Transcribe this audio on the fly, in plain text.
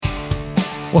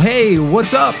Well, hey,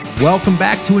 what's up? Welcome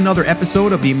back to another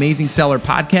episode of the Amazing Seller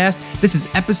Podcast. This is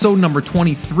episode number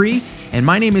 23, and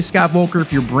my name is Scott Volker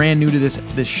if you're brand new to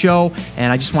this show,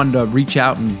 and I just wanted to reach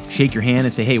out and shake your hand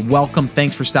and say, hey, welcome,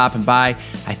 thanks for stopping by.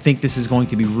 I think this is going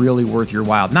to be really worth your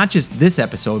while. Not just this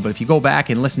episode, but if you go back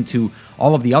and listen to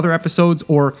all of the other episodes,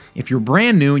 or if you're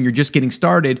brand new and you're just getting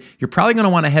started, you're probably going to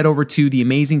want to head over to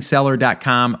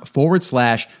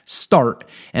theamazingseller.com/start,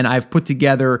 and I've put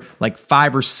together like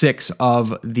 5 or 6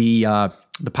 of the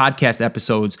podcast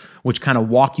episodes, which kind of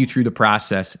walk you through the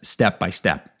process step by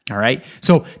step. All right.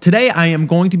 So today I am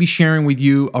going to be sharing with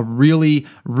you a really,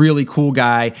 really cool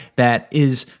guy that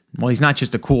is, well, he's not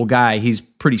just a cool guy. He's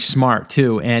pretty smart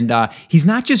too. And he's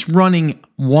not just running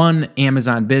one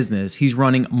Amazon business. He's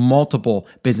running multiple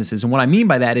businesses. And what I mean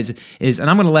by that is, and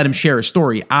I'm going to let him share a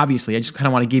story. Obviously, I just kind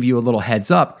of want to give you a little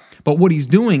heads up. But what he's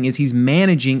doing is he's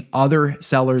managing other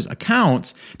sellers'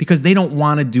 accounts because they don't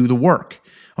want to do the work.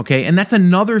 Okay. And that's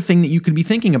another thing that you could be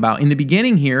thinking about in the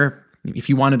beginning here. If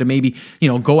you wanted to maybe,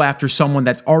 go after someone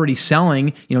that's already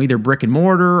selling, either brick and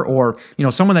mortar or,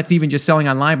 someone that's even just selling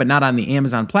online, but not on the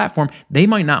Amazon platform, they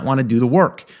might not want to do the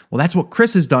work. Well, that's what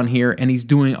Chris has done here, and he's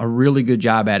doing a really good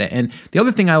job at it. And the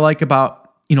other thing I like about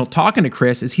talking to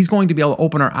Chris is he's going to be able to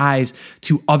open our eyes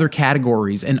to other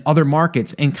categories and other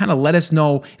markets and kind of let us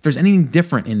know if there's anything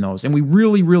different in those. And we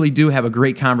really, really do have a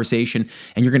great conversation,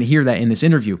 and you're going to hear that in this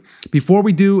interview. Before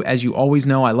we do, as you always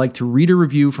know, I like to read a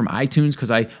review from iTunes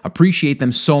because I appreciate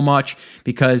them so much,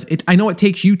 because I know it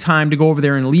takes you time to go over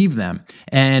there and leave them.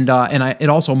 And it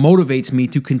also motivates me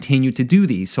to continue to do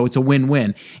these. So it's a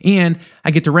win-win. And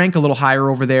I get to rank a little higher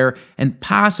over there and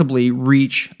possibly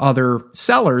reach other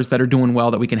sellers that are doing well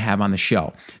that we can have on the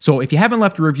show. So if you haven't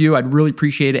left a review, I'd really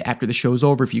appreciate it after the show's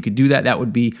over. If you could do that, that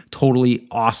would be totally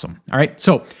awesome. All right.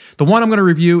 So the one I'm going to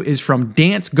review is from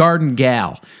Dance Garden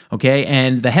Gal. Okay.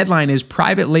 And the headline is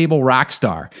Private Label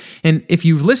Rockstar. And if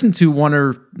you've listened to one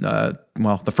or the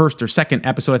first or second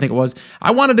episode, I think it was,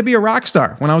 I wanted to be a rock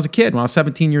star when I was a kid, when I was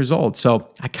 17 years old. So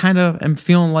I kind of am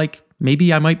feeling like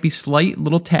maybe I might be slight,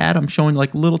 little tad. I'm showing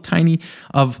like little tiny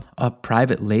of a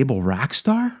private label rock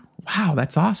star. Wow,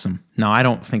 that's awesome. No, I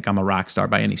don't think I'm a rock star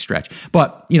by any stretch.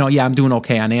 But, I'm doing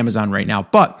okay on Amazon right now.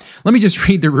 But let me just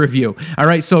read the review. All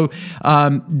right, so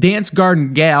Dance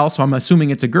Garden Gal, so I'm assuming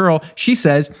it's a girl, she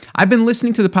says, I've been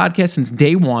listening to the podcast since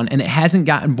day one, and it hasn't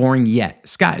gotten boring yet.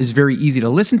 Scott is very easy to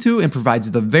listen to and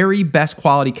provides the very best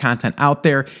quality content out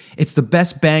there. It's the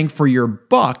best bang for your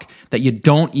buck that you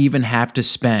don't even have to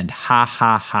spend. Ha,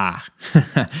 ha, ha.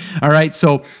 All right,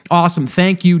 so awesome.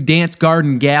 Thank you, Dance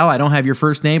Garden Gal. I don't have your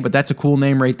first name, but that's a cool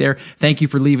name right there. Thank you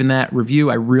for leaving that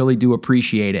review. I really do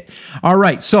appreciate it. All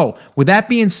right, so with that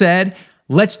being said,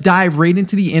 let's dive right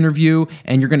into the interview,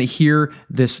 and you're going to hear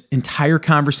this entire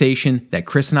conversation that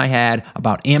Chris and I had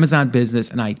about Amazon business,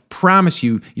 and I promise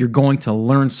you, you're going to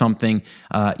learn something,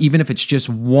 even if it's just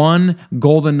one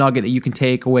golden nugget that you can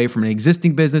take away from an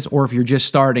existing business, or if you're just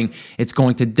starting, it's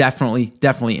going to definitely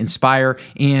inspire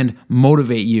and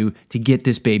motivate you to get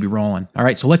this baby rolling. All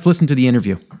right, so let's listen to the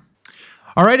interview.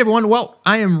 All right, everyone. Well,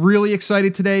 I am really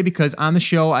excited today because on the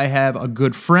show, I have a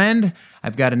good friend.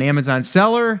 I've got an Amazon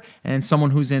seller and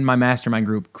someone who's in my mastermind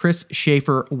group. Chris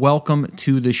Schaefer, welcome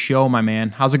to the show, my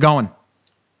man. How's it going?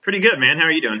 Pretty good, man. How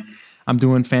are you doing? I'm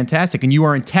doing fantastic. And you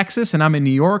are in Texas and I'm in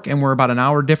New York, and we're about an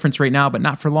hour difference right now, but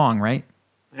not for long, right?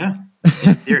 Yeah,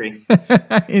 in theory.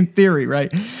 In theory,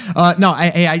 right?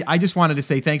 I just wanted to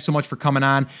say thanks so much for coming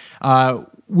on.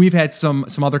 We've had some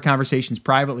other conversations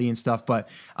privately and stuff, but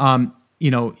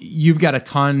you've got a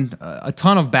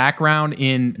ton of background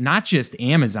in not just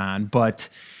Amazon, but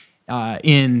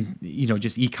in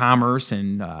just e-commerce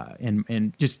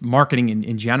and just marketing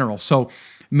in general. So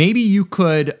maybe you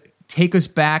could take us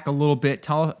back a little bit,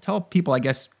 tell people, I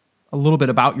guess, a little bit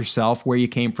about yourself, where you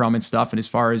came from and stuff, and as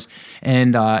far as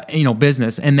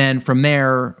business, and then from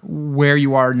there where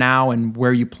you are now and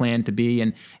where you plan to be,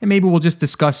 and maybe we'll just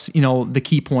discuss the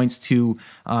key points to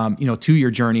to your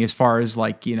journey as far as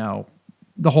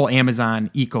the whole Amazon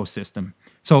ecosystem.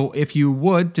 So if you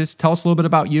would just tell us a little bit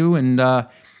about you and how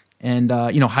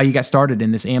you got started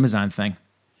in this Amazon thing.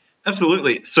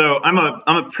 Absolutely. So I'm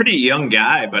a pretty young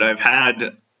guy, but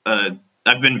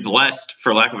I've been blessed,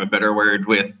 for lack of a better word,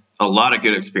 with a lot of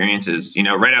good experiences.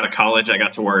 Right out of college, I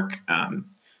got to work and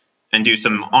do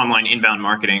some online inbound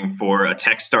marketing for a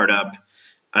tech startup.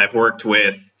 I've worked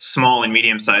with small and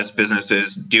medium-sized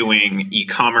businesses doing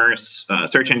e-commerce,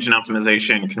 search engine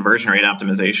optimization, conversion rate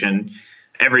optimization,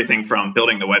 everything from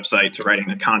building the website to writing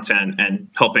the content and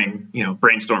helping,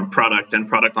 brainstorm product and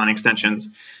product line extensions.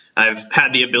 I've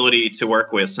had the ability to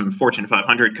work with some Fortune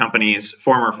 500 companies,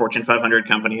 former Fortune 500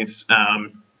 companies,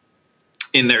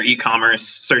 in their e-commerce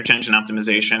search engine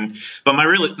optimization. But my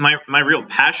real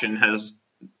passion has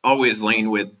always lain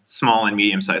with small and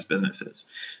medium-sized businesses.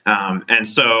 And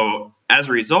so as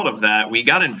a result of that, we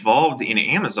got involved in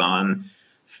Amazon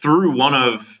through one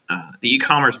of the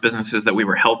e-commerce businesses that we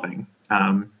were helping.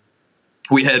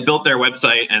 We had built their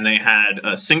website, and they had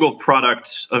a single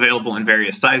product available in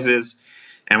various sizes.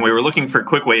 And we were looking for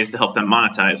quick ways to help them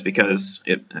monetize, because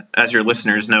as your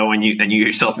listeners know, and you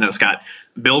yourself know, Scott,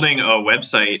 building a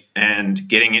website and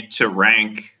getting it to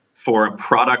rank for a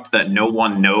product that no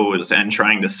one knows and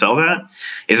trying to sell that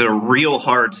is a real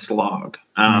hard slog.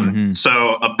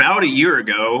 So about a year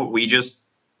ago, we just,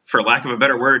 for lack of a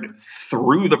better word,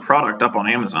 threw the product up on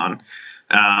Amazon.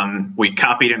 We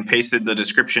copied and pasted the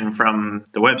description from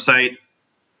the website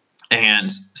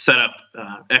and set up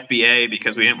FBA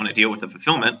because we didn't want to deal with the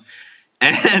fulfillment.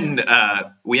 And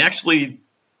we actually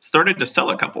started to sell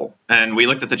a couple. And we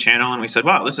looked at the channel and we said,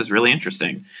 wow, this is really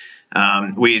interesting.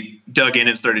 We dug in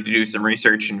and started to do some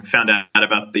research and found out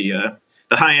about the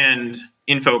high-end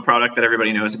info product that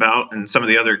everybody knows about, and some of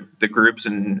the groups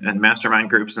and mastermind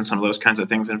groups and some of those kinds of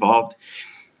things involved.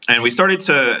 And we started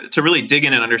to really dig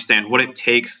in and understand what it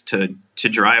takes to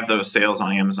drive those sales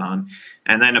on Amazon.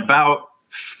 And then about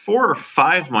 4 or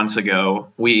 5 months ago,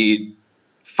 we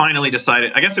finally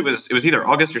decided, I guess it was either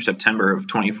August or September of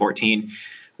 2014,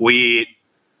 we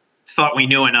thought we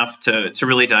knew enough to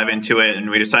really dive into it. And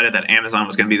we decided that Amazon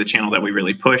was going to be the channel that we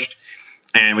really pushed.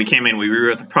 And we came in, we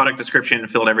rewrote the product description,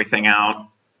 filled everything out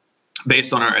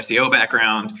based on our SEO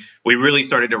background. We really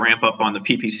started to ramp up on the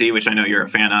PPC, which I know you're a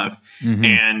fan of.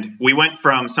 And we went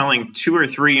from selling 2 or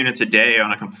 3 units a day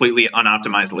on a completely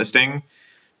unoptimized listing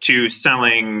to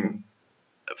selling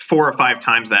 4 or 5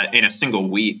 times that in a single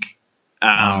week.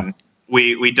 Wow.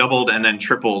 We doubled and then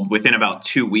tripled within about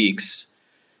 2 weeks,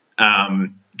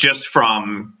 just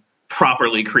from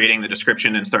properly creating the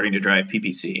description and starting to drive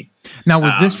PPC. Now,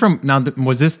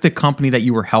 was this the company that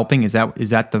you were helping? Is that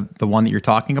the one that you're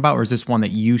talking about, or is this one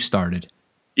that you started?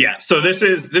 Yeah. So this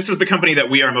is the company that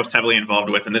we are most heavily involved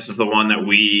with, and this is the one that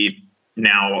we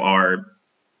now are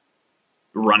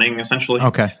running, essentially.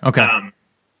 Okay.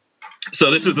 So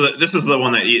this is the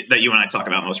one that you and I talk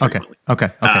about most frequently. Okay.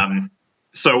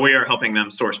 So we are helping them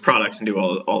source products and do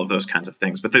all of those kinds of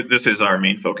things. But this is our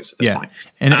main focus at this point.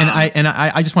 And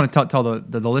I just want to tell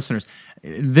the listeners,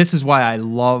 this is why I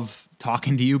love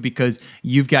talking to you, because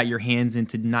you've got your hands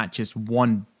into not just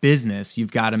one business,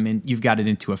 you've got it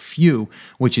into a few,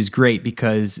 which is great,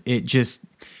 because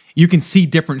you can see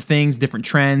different things, different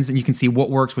trends, and you can see what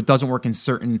works, what doesn't work in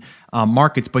certain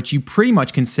markets. But you pretty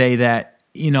much can say that,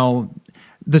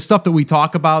 the stuff that we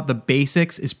talk about, the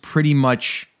basics, is pretty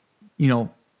much,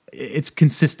 it's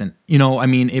consistent.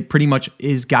 It pretty much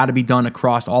is got to be done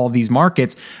across all of these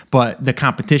markets, but the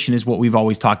competition is what we've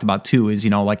always talked about too, is,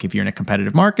 like if you're in a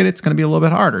competitive market, it's going to be a little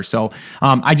bit harder. So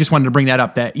I just wanted to bring that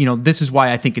up, that, this is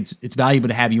why I think it's valuable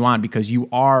to have you on, because you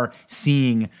are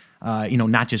seeing,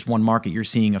 not just one market, you're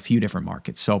seeing a few different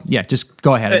markets. So yeah, just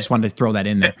go ahead. I just wanted to throw that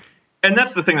in there. And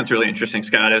that's the thing that's really interesting,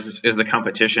 Scott, is the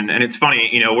competition. And it's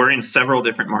funny, we're in several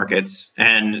different markets,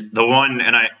 and the one,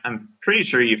 and I'm pretty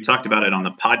sure you've talked about it on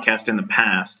the podcast in the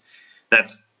past,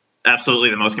 that's absolutely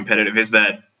the most competitive, is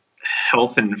that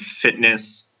health and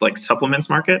fitness, like supplements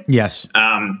market. Yes.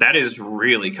 That is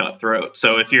really cutthroat.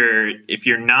 So if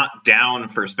you're not down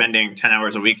for spending 10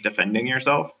 hours a week defending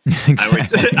yourself,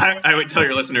 exactly. I would tell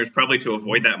your listeners probably to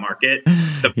avoid that market.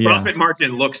 The profit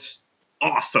margin looks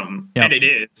awesome, and it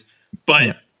is.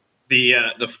 But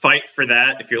the fight for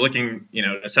that, if you're looking,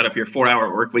 to set up your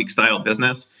 4-hour work week style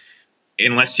business,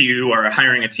 unless you are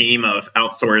hiring a team of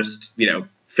outsourced,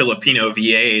 Filipino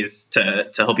VAs to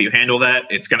help you handle that,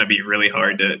 it's going to be really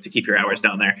hard to keep your hours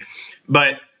down there.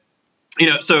 But,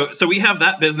 so we have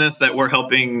that business that we're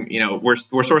helping, we're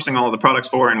sourcing all of the products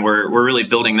for, and we're really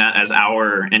building that as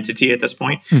our entity at this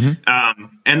point. And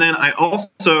then I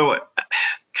also,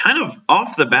 kind of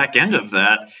off the back end of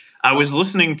that, I was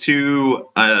listening to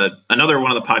another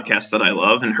one of the podcasts that I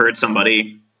love, and heard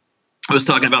somebody was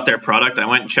talking about their product. I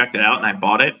went and checked it out, and I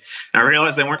bought it. And I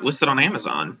realized they weren't listed on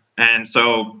Amazon. And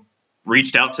so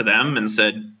reached out to them and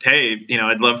said, hey,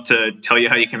 I'd love to tell you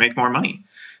how you can make more money.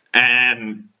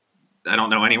 And I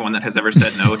don't know anyone that has ever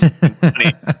said no to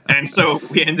money. And so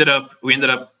we ended up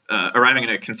arriving at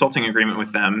a consulting agreement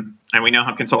with them, and we now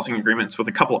have consulting agreements with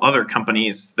a couple other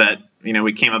companies that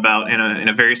we came about in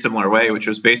a very similar way, which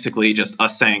was basically just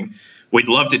us saying, we'd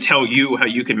love to tell you how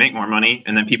you can make more money,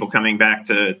 and then people coming back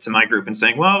to my group and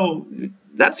saying, well,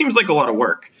 that seems like a lot of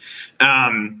work.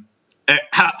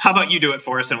 How about you do it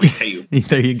for us and we pay you?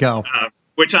 There you go.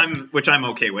 Which I'm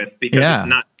okay with, because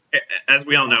as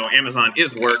we all know, Amazon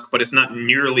is work, but it's not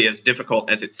nearly as difficult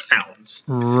as it sounds.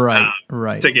 Right.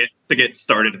 To get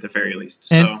started at the very least.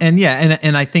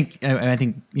 And I think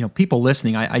people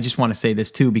listening, I just want to say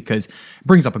this too, because it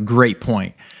brings up a great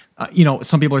point.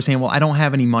 Some people are saying, well, I don't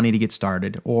have any money to get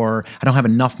started, or I don't have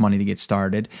enough money to get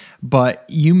started. But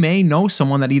you may know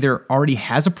someone that either already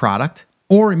has a product,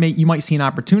 or you might see an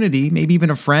opportunity, maybe even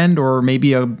a friend, or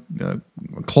maybe a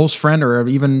close friend, or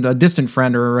even a distant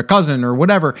friend, or a cousin, or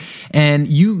whatever. And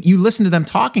you listen to them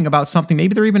talking about something.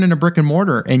 Maybe they're even in a brick and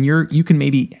mortar, and you can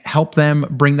maybe help them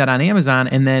bring that on Amazon,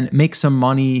 and then make some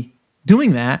money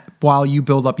doing that while you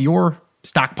build up your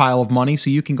stockpile of money,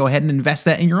 so you can go ahead and invest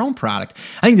that in your own product.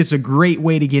 I think this is a great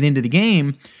way to get into the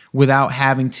game without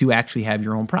having to actually have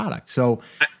your own product. So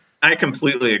I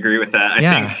completely agree with that. I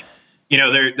think,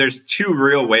 there's two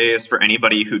real ways for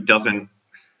anybody who doesn't,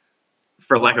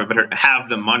 for lack of a better, have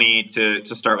the money to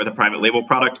start with a private label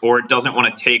product, or doesn't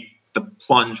want to take the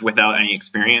plunge without any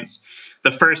experience.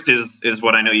 The first is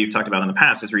what I know you've talked about in the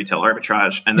past, is retail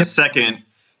arbitrage. And the second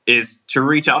is to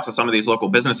reach out to some of these local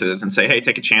businesses and say, hey,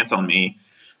 take a chance on me.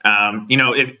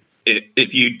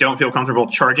 If you don't feel comfortable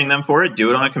charging them for it, do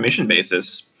it on a commission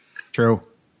basis. True.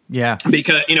 Yeah.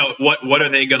 Because, what are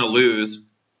they going to lose?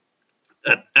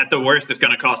 At the worst, it's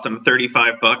going to cost them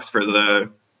 $35 for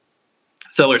the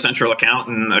Seller Central account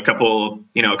and a couple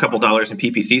dollars in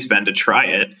PPC spend to try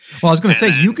it. Well, I was going to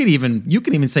say, you could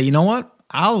even say, you know what?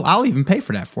 I'll even pay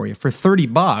for that for you for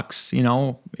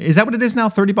 $30. Is that what it is now?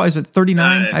 $30? Is it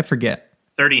 39? I forget.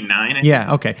 39.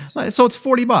 Yeah. Okay. So it's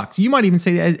 $40. You might even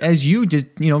say, as you just,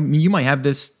 you might have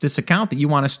this account that you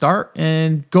want to start,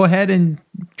 and go ahead and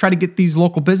try to get these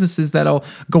local businesses that'll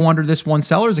go under this one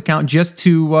seller's account, just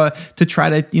to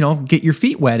try to, get your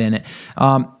feet wet in it.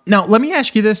 Now, let me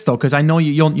ask you this though, because I know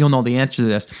you'll know the answer to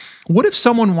this. What if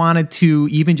someone wanted to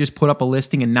even just put up a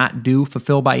listing and not do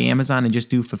Fulfill by Amazon, and just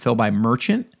do Fulfill by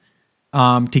Merchant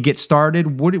to get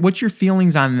started? What's your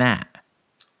feelings on that?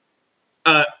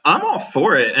 I'm all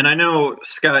for it. And I know,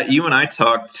 Scott, you and I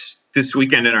talked this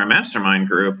weekend in our mastermind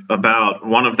group about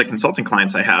one of the consulting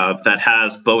clients I have that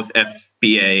has both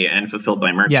FBA and Fulfilled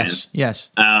by Merchant. Yes.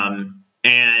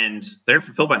 And their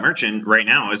Fulfilled by Merchant right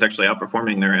now is actually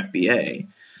outperforming their FBA.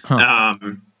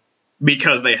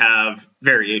 Because they have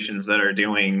variations that are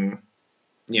doing,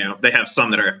 they have some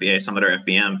that are FBA, some that are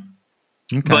FBM.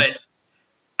 Okay. But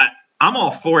I'm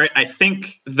all for it. I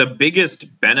think the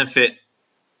biggest benefit,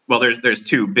 well, there's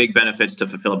two big benefits to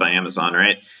Fulfilled by Amazon,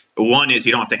 right? One is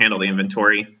you don't have to handle the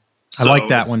inventory. I like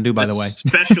that one, too, by the way.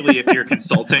 Especially if you're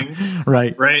consulting.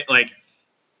 Right. Like,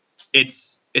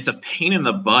 it's a pain in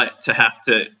the butt to have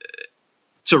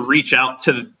to reach out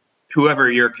to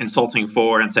whoever you're consulting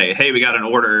for and say, hey, we got an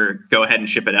order, go ahead and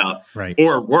ship it out. Right.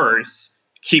 Or worse,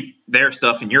 keep their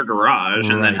stuff in your garage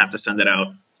and then have to send it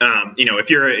out. If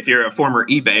you're a former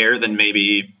eBayer, then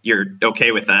maybe you're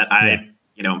okay with that.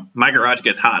 My garage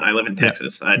gets hot. I live in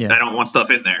Texas. I don't want stuff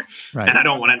in there. Right. And I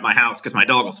don't want it in my house because my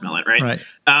dog will smell it, right?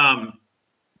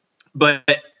 But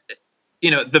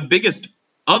the biggest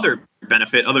other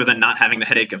benefit, other than not having the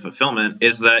headache of fulfillment,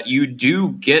 is that you do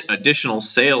get additional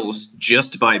sales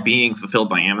just by being fulfilled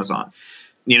by Amazon.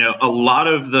 A lot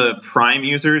of the Prime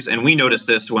users, and we noticed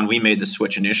this when we made the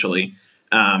switch initially,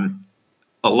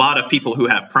 a lot of people who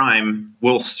have Prime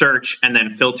will search and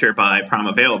then filter by Prime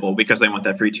available because they want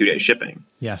that free 2-day shipping.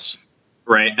 Yes.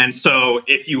 Right. And so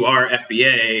if you are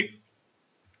FBA,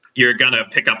 you're going to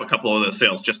pick up a couple of those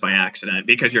sales just by accident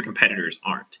because your competitors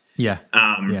aren't. Yeah.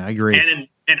 I agree.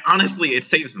 And honestly, it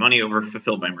saves money over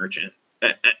Fulfilled by Merchant,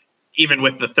 even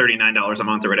with the $39 a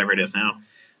month or whatever it is now.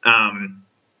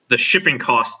 The shipping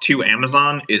cost to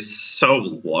Amazon is so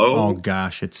low. Oh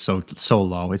gosh, it's so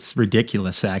low. It's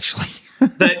ridiculous, actually.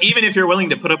 That even if you're willing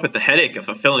to put up with the headache of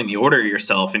fulfilling the order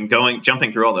yourself and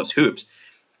jumping through all those hoops,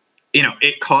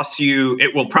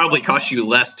 it will probably cost you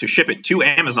less to ship it to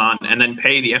Amazon and then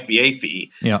pay the FBA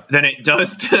fee than it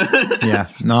does to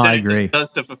I agree. It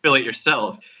does to fulfill it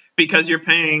yourself, because you're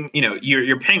paying,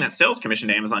 you're paying that sales commission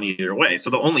to Amazon either way.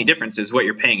 So the only difference is what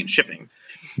you're paying in shipping.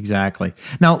 Exactly.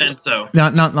 Now,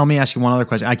 let me ask you one other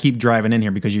question. I keep driving in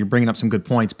here because you're bringing up some good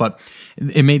points, but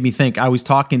it made me think. I was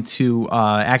talking to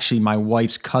actually my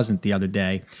wife's cousin the other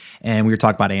day, and we were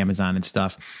talking about Amazon and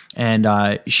stuff.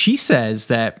 And she says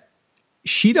that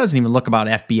she doesn't even look about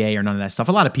FBA or none of that stuff.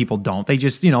 A lot of people don't. They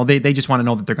just, they just want to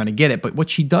know that they're going to get it. But what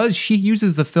she does, she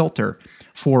uses the filter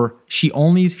she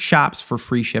only shops for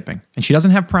free shipping, and she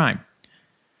doesn't have Prime.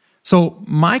 So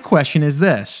my question is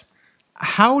this: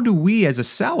 how do we as a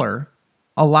seller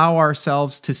allow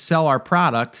ourselves to sell our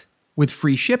product with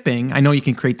free shipping. I know you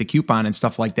can create the coupon and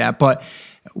stuff like that, but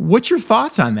what's your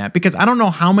thoughts on that? Because I don't know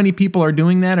how many people are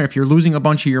doing that, or if you're losing a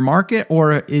bunch of your market,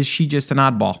 or is she just an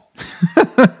oddball?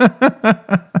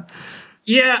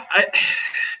 Yeah,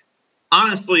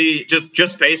 honestly,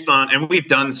 just based on, and we've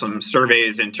done some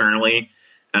surveys internally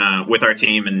with our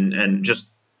team, and just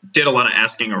did a lot of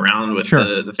asking around with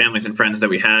the families and friends that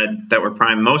we had that were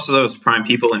Prime. Most of those Prime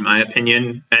people, in my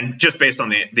opinion, and just based on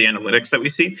the analytics that we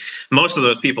see, most of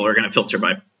those people are going to filter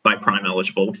by Prime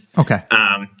eligible. Okay.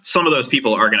 Some of those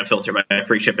people are going to filter by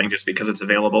free shipping just because it's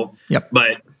available. Yep.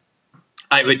 But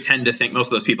I would tend to think most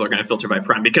of those people are going to filter by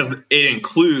Prime because it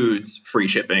includes free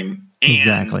shipping,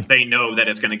 and they know that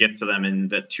it's going to get to them in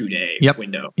the 2-day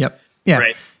window. Yep. Yeah.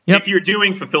 Right. Yep. If you're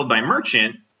doing fulfilled by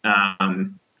merchant,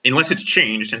 unless it's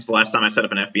changed since the last time I set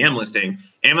up an FBM listing,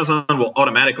 Amazon will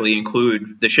automatically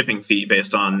include the shipping fee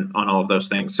based on all of those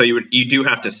things. So you do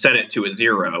have to set it to a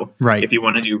 0, right, if you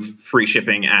want to do free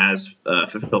shipping as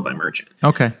fulfilled by merchant.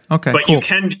 Okay. But cool. you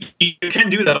can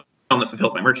do that on the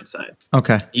fulfilled by merchant side.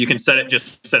 Okay. You can set it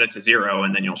to 0,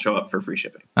 and then you'll show up for free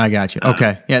shipping. I got you.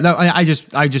 Okay. Yeah. No, I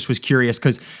just was curious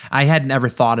because I had never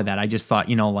thought of that. I just thought,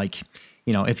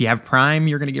 if you have Prime,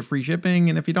 you're going to get free shipping,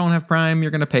 and if you don't have Prime,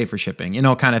 you're going to pay for shipping,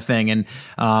 kind of thing. And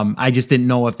I just didn't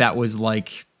know if that was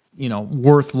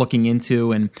worth looking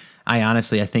into. And I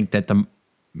think that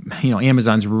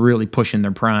Amazon's really pushing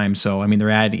their Prime. So, I mean, they're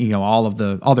adding, all of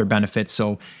the other benefits.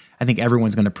 So I think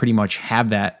everyone's going to pretty much have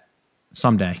that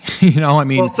someday.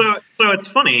 Well, so it's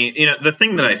funny, the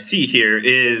thing that I see here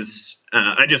is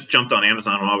I just jumped on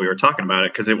Amazon while we were talking about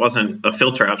it because it wasn't a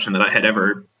filter option that I had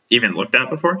ever even looked at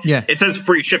before. Yeah. It says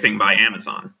free shipping by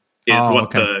Amazon is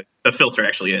the filter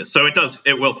actually is. So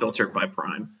it will filter by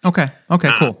Prime. Okay.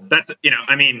 Cool. That's,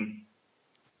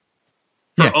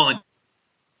 for all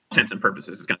intents and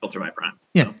purposes, it's going to filter by Prime.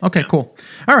 Yeah. So, okay, cool.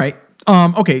 All right.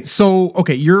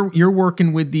 You're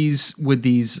working with these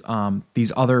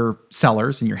other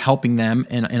sellers, and you're helping them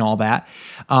and all that.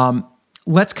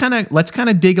 Let's kind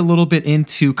of dig a little bit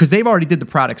into, because they've already did the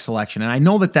product selection, and I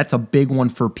know that that's a big one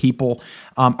for people.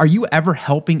 Are you ever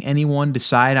helping anyone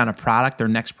decide on a product, their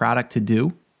next product to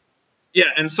do? Yeah,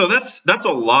 and so that's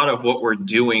a lot of what we're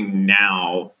doing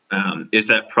now, is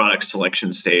that product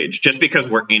selection stage, just because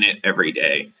we're in it every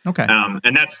day. Okay.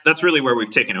 And that's really where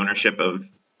we've taken ownership of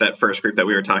that first group that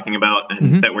we were talking about,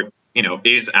 and that we're,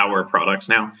 is our products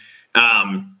now.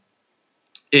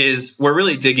 Is we're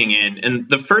really digging in. And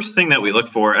the first thing that we look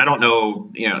for, I don't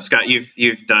know, Scott,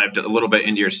 you've dived a little bit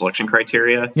into your selection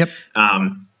criteria. Yep.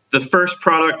 The first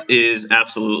product is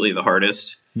absolutely the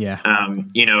hardest. Yeah.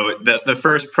 The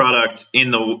first product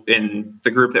in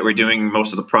the group that we're doing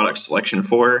most of the product selection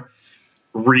for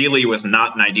really was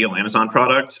not an ideal Amazon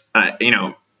product.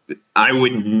 I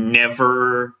would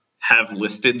never have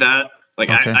listed that.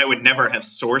 I would never have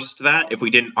sourced that if we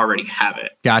didn't already have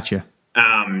it. Gotcha.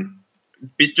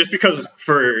 Just because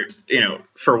for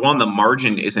one, the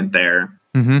margin isn't there.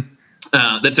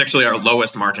 That's actually our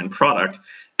lowest margin product.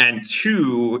 And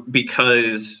 2,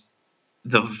 because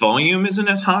the volume isn't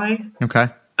as high. Okay.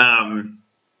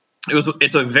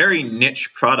 It's a very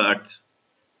niche product,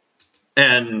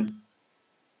 and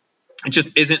it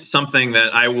just isn't something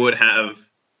that I would have.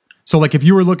 So if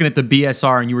you were looking at the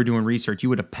BSR and you were doing research, you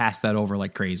would have passed that over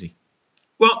like crazy.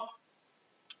 Well,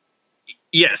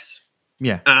 yes.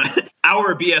 Yeah.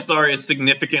 Our BSR is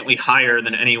significantly higher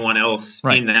than anyone else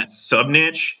in that sub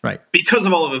niche, right? Because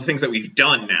of all of the things that we've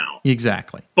done now.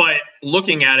 Exactly. But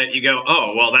looking at it, you go,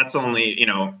 oh, well, that's only,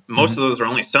 most of those are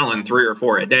only selling 3 or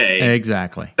 4 a day.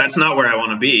 Exactly. That's not where I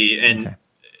want to be. And,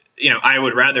 I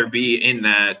would rather be in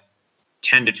that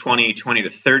 10 to 20, 20 to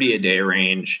 30 a day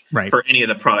range for any of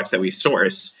the products that we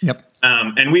source. Yep.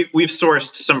 And we've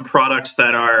sourced some products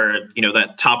that are,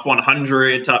 that top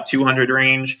 100, top 200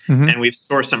 range. And we've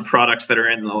sourced some products that are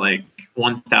in the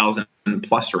 1,000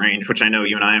 plus range, which I know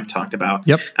you and I have talked about.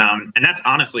 Yep. And that's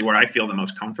honestly where I feel the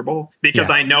most comfortable,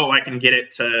 because I know I can get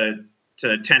it to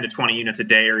 10 to 20 units a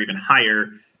day or even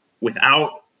higher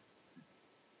without,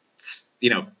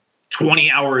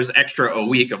 20 hours extra a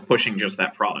week of pushing just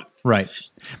that product. Right.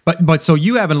 But so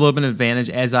you have a little bit of advantage,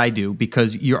 as I do,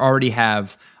 because you already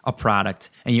have a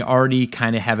product and you already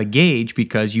kind of have a gauge,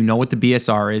 because you know what the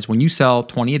BSR is. When you sell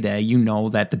 20 a day, you know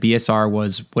that the BSR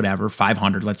was whatever,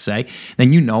 500, let's say.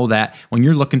 Then you know that when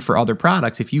you're looking for other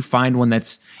products, if you find one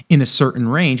that's in a certain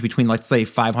range between, let's say,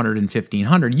 500 and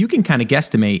 1,500, you can kind of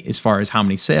guesstimate as far as how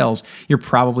many sales you're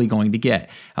probably going to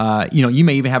get. You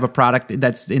may even have a product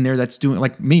that's in there that's doing,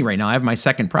 like me right now, I have my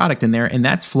second product in there, and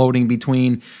that's floating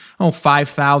between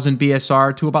 5,000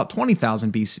 BSR to about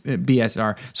 20,000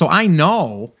 BSR. So I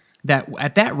know that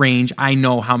at that range, I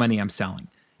know how many I'm selling.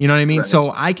 You know what I mean? Right.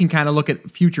 So I can kind of look at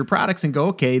future products and go,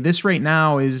 okay, this right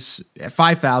now is at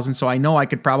 5,000. So I know I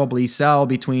could probably sell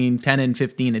between 10 and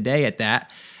 15 a day at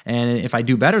that. And if I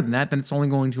do better than that, then it's only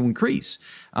going to increase.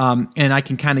 And I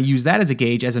can kind of use that as a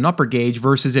gauge, as an upper gauge,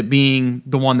 versus it being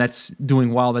the one that's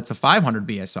doing well, that's a 500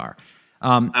 BSR.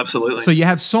 Absolutely. So you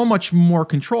have so much more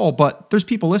control, but there's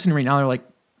people listening right now. They're like,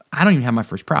 I don't even have my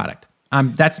first product.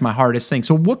 That's my hardest thing.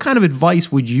 So what kind of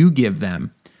advice would you give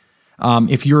them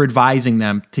if you're advising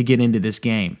them to get into this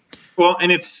game? Well,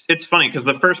 and it's funny because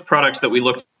the first products that we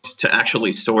looked to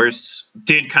actually source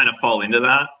did kind of fall into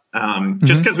that.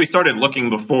 Just because we started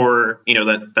looking before,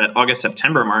 that August,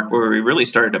 September mark where we really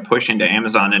started to push into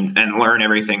Amazon and learn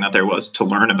everything that there was to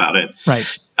learn about it. Right.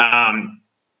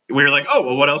 We were like, oh,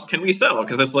 well, what else can we sell?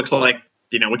 Because this looks like,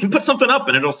 we can put something up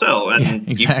and it'll sell. And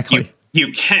yeah, exactly.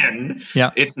 You can. Yeah.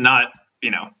 It's not,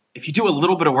 if you do a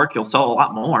little bit of work, you'll sell a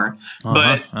lot more.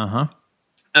 But,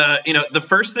 the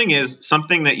first thing is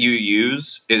something that you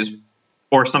use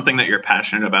or something that you're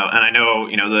passionate about. And I know,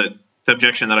 the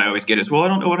objection that I always get is, well, I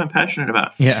don't know what I'm passionate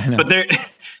about. Yeah, I know. But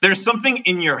there's something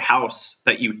in your house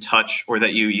that you touch or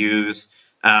that you use.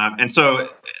 And so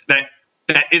that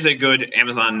is a good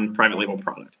Amazon private label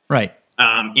product. Right.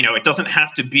 It doesn't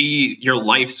have to be your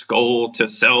life's goal to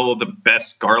sell the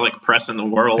best garlic press in the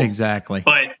world. Exactly.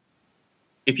 But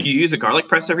if you use a garlic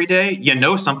press every day, you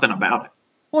know something about it.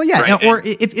 Well, yeah, right? Or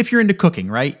if you're into cooking,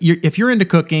 right? If you're into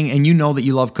cooking and you know that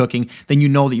you love cooking, then you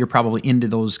know that you're probably into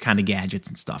those kind of gadgets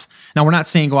and stuff. Now, we're not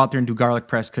saying go out there and do garlic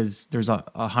press because there's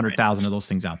 100,000 of those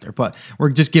things out there, but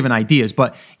we're just giving ideas.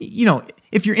 But,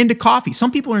 if you're into coffee,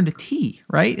 some people are into tea,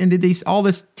 right? And all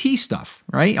this tea stuff,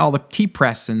 right? All the tea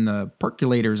press and the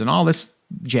percolators and all this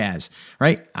jazz,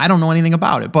 right? I don't know anything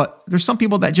about it, but there's some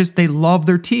people that they love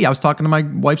their tea. I was talking to my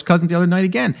wife's cousin the other night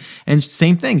again, and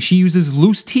same thing. She uses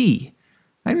loose tea.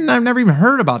 I've never even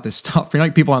heard about this stuff.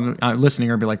 People listening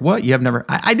are be like, "What? You have never?"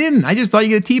 I didn't. I just thought you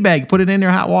get a tea bag, put it in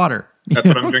there, hot water. That's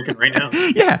what I'm drinking right now.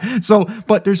 Yeah. So,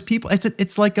 but there's people.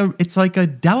 It's like a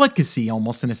delicacy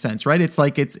almost in a sense, right? It's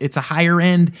like it's a higher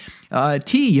end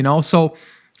tea, So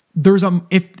there's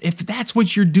if that's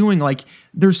what you're doing, like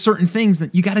there's certain things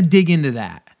that you got to dig into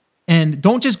that, and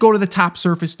don't just go to the top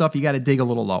surface stuff. You got to dig a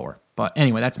little lower. But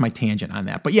anyway, that's my tangent on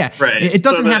that. But yeah, right. It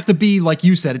doesn't have to be like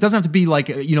you said. It doesn't have to be like,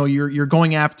 you're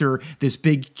going after this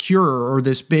big cure or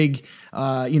this big,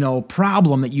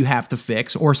 problem that you have to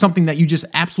fix or something that you just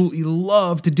absolutely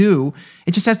love to do.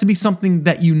 It just has to be something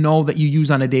that that you use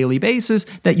on a daily basis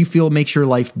that you feel makes your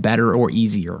life better or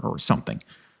easier or something.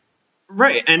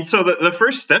 Right. And so the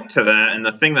first step to that, and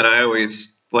the thing that I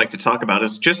always like to talk about,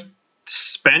 is just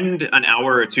spend an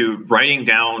hour or two writing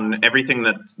down everything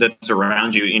that's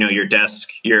around you, your desk,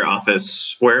 your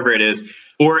office, wherever it is,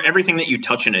 or everything that you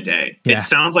touch in a day. Yeah. It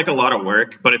sounds like a lot of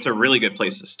work, but it's a really good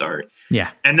place to start.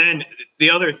 Yeah. And then the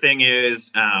other thing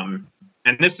is, and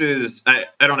this is, I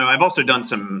don't know, I've also done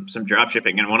some drop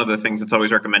shipping, and one of the things that's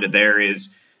always recommended there is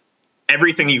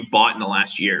everything you've bought in the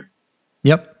last year.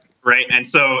 Yep. Right. And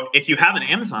so if you have an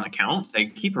Amazon account, they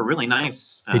keep a really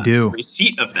nice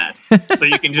receipt of that. So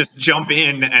you can just jump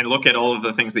in and look at all of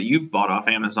the things that you've bought off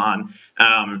Amazon.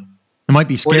 It might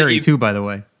be scary too, by the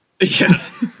way. Yeah.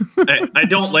 I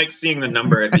don't like seeing the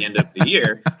number at the end of the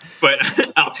year, but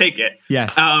I'll take it.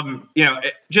 Yes.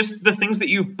 Just the things that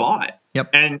you've bought. Yep.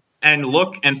 And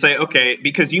look and say, okay,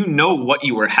 because you know what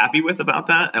you were happy with about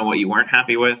that and what you weren't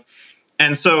happy with.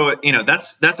 And so,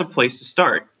 that's a place to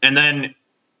start. And then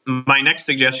my next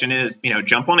suggestion is,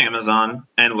 jump on Amazon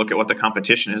and look at what the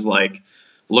competition is like.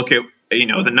 Look at,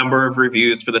 the number of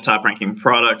reviews for the top ranking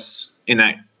products in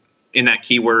that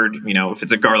keyword. If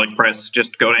it's a garlic press,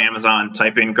 just go to Amazon,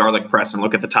 type in garlic press and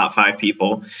look at the top 5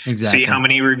 people. Exactly. See how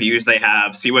many reviews they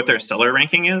have, see what their seller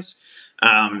ranking is.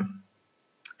 And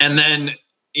then,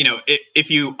 if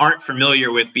you aren't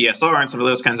familiar with BSR and some of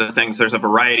those kinds of things, there's a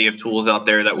variety of tools out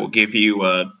there that will give you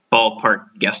a ballpark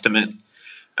guesstimate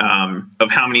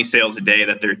of how many sales a day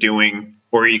that they're doing,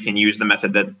 or you can use the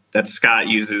method that Scott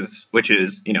uses, which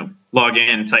is, log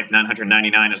in, type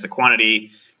 999 as the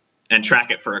quantity and track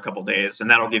it for a couple days.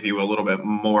 And that'll give you a little bit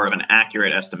more of an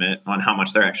accurate estimate on how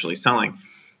much they're actually selling.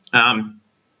 And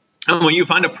when you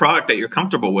find a product that you're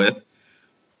comfortable with,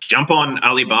 jump on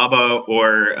Alibaba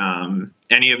or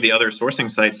any of the other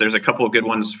sourcing sites. There's a couple of good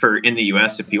ones for in the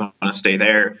US if you want to stay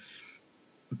there,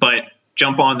 but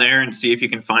jump on there and see if you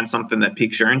can find something that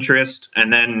piques your interest,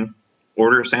 and then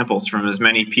order samples from as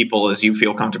many people as you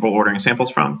feel comfortable ordering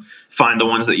samples from. Find the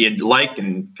ones that you'd like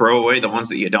and throw away the ones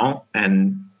that you don't,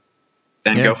 and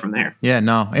and go from there. Yeah,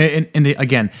 no. And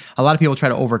again, a lot of people try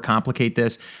to overcomplicate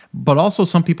this, but also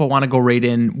some people want to go right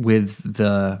in with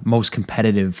the most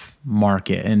competitive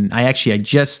market. And I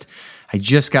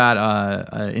just got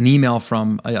an email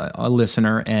from a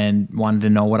listener and wanted to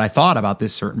know what I thought about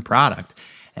this certain product.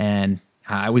 And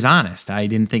I was honest. I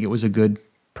didn't think it was a good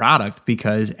product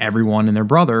because everyone and their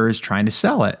brother is trying to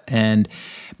sell it. And,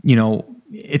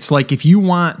 it's like if you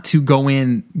want to go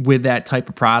in with that type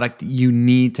of product, you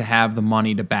need to have the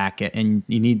money to back it, and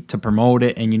you need to promote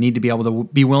it, and you need to be able to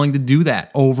be willing to do that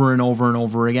over and over and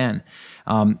over again.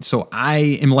 So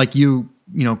I am like you,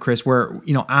 Chris, where,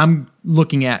 I'm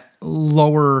looking at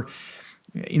lower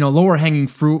hanging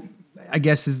fruit, I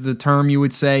guess is the term you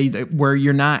would say, where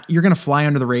you're going to fly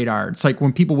under the radar. It's like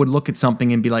when people would look at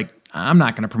something and be like, I'm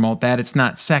not going to promote that. It's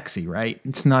not sexy, right?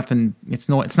 It's nothing. It's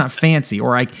not fancy.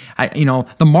 Or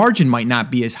the margin might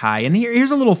not be as high. And here's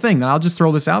a little thing that I'll just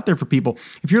throw this out there for people.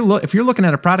 If you're looking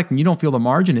at a product and you don't feel the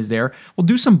margin is there, well,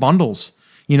 do some bundles.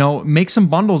 Make some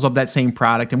bundles of that same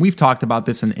product. And we've talked about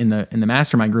this in the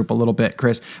mastermind group a little bit,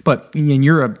 Chris. But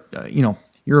you're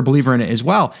a believer in it as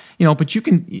well, but you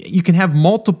can have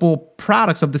multiple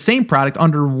products of the same product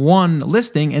under one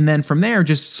listing, and then from there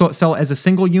just sell as a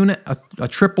single unit, a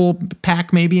triple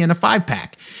pack maybe, and a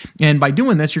 5-pack. And by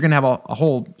doing this, you're going to have a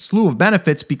whole slew of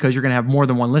benefits because you're going to have more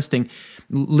than one listing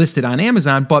listed on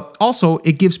Amazon, but also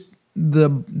it gives the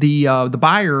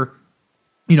buyer,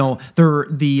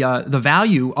 the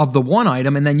value of the one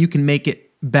item, and then you can make it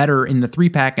better in the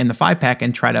 3-pack and the 5-pack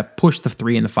and try to push the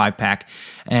 3 and the 5-pack.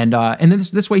 And then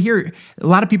this way here, a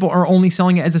lot of people are only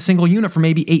selling it as a single unit for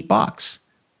maybe $8.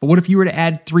 But what if you were to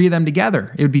add 3 of them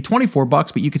together? It would be $24,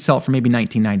 but you could sell it for maybe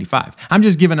 $19.95. I'm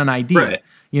just giving an idea, right.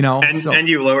 And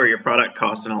you lower your product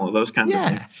cost and all of those kinds of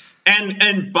things.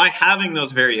 And by having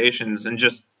those variations, and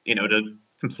just, to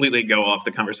completely go off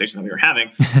the conversation that we were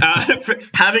having,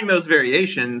 having those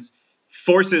variations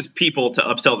forces people to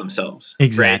upsell themselves.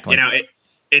 Exactly. Right?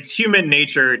 It's human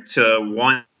nature to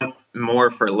want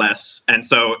more for less. And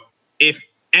so if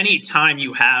any time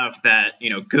you have that,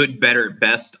 good, better,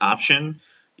 best option,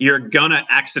 you're going to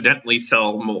accidentally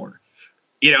sell more.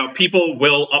 People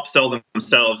will upsell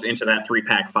themselves into that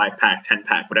 3-pack, 5-pack,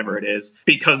 10-pack, whatever it is,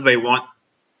 because they want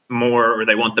more, or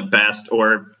they want the best,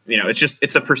 or,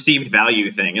 it's a perceived value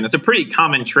thing. And it's a pretty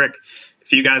common trick.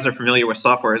 If you guys are familiar with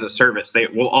software as a service, they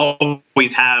will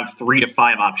always have 3 to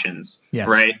 5 options, yes.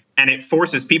 Right? And it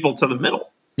forces people to the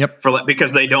middle. Yep.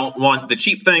 Because they don't want the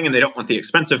cheap thing and they don't want the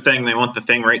expensive thing. They want the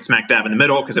thing right smack dab in the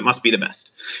middle because it must be the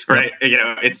best, right?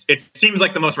 Yep. It seems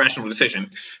like the most rational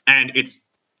decision, and it's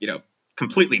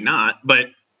completely not.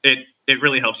 But it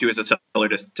really helps you as a seller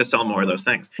to sell more of those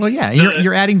things. Well, yeah,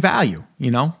 you're adding value,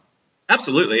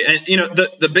 Absolutely, and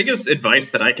the biggest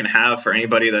advice that I can have for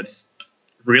anybody that's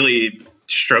really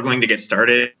struggling to get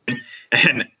started,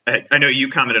 and I know you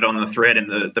commented on the thread in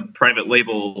the private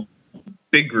label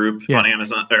big group on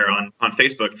Amazon or on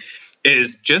Facebook,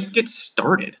 is just get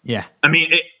started. Yeah. I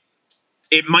mean,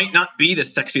 it might not be the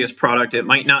sexiest product. It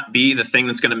might not be the thing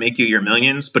that's going to make you your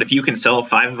millions, but if you can sell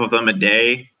 5 of them a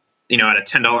day, at a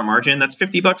 $10 margin, that's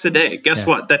 $50 a day. Guess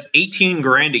what? That's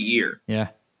 $18,000 a year. Yeah.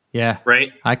 Yeah.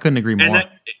 Right. I couldn't agree more. And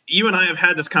you and I have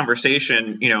had this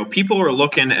conversation, people are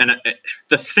looking, and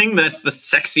the thing that's the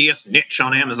sexiest niche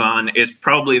on Amazon is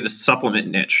probably the supplement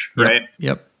niche, right?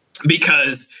 Yep.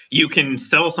 Because you can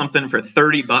sell something for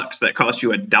 $30 that costs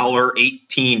you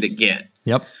 $1.18 to get.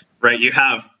 Yep. Right. You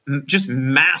have just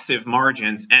massive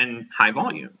margins and high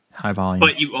volume.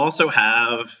 But you also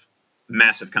have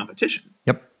massive competition.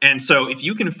 Yep. And so if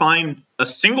you can find a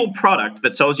single product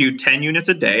that sells you 10 units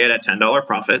a day at a $10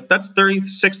 profit, that's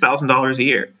 $36,000 a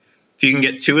year. If you can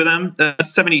get 2 of them,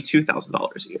 that's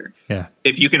 $72,000 a year. Yeah.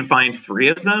 If you can find 3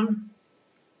 of them,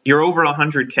 you're over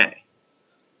 $100K.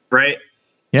 Right.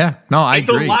 Yeah, no, I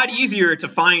agree. It's a lot easier to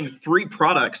find 3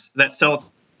 products that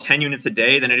sell 10 units a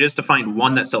day than it is to find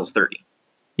one that sells 30.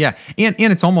 Yeah, and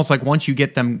it's almost like once you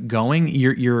get them going,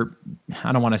 you're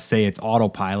I don't want to say it's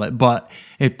autopilot, but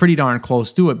it's pretty darn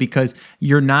close to it, because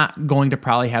you're not going to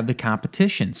probably have the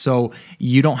competition. So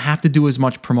you don't have to do as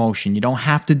much promotion. You don't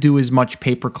have to do as much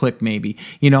pay-per-click maybe.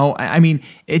 I mean,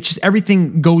 it's just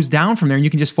everything goes down from there, and you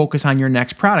can just focus on your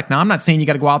next product. Now, I'm not saying you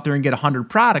got to go out there and get 100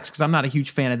 products, because I'm not a huge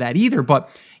fan of that either,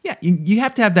 but yeah, you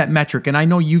have to have that metric. And I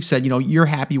know you've said, you're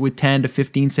happy with 10 to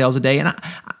 15 sales a day. And,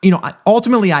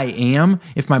 ultimately I am,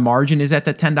 if my margin is at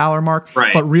the $10 mark.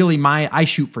 Right. But really I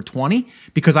shoot for 20,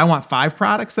 because I want 5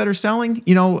 products that are selling,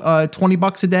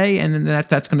 $20 a day. And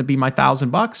that's going to be my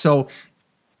 $1,000. So,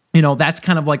 that's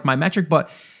kind of like my metric.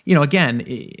 But, again,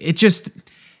 it just,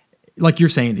 like you're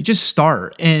saying, just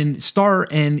start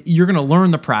and you're going to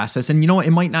learn the process. And you know what?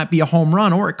 It might not be a home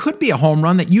run, or it could be a home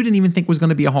run that you didn't even think was going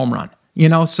to be a home run,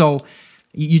 so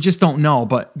you just don't know,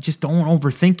 but just don't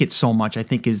overthink it so much, I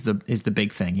think is the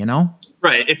big thing,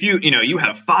 Right. If you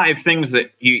have 5 things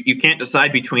that you can't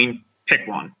decide between, pick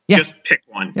one. Yeah. Just pick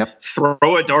one. Yep.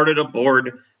 Throw a dart at a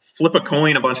board, flip a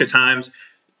coin a bunch of times.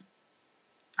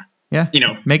 Yeah.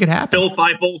 Make it happen. Fill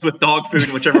 5 bowls with dog food,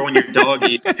 and whichever one your dog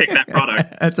eats, pick that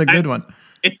product. That's a good one.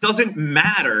 It doesn't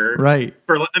matter. Right.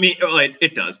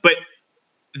 It does. But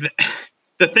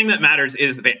the thing that matters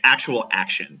is the actual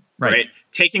action, right?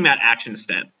 Taking that action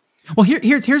step. Well,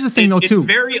 here's the thing, though, too. It's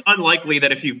very unlikely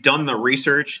that if you've done the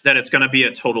research that it's going to be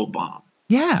a total bomb.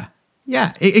 Yeah.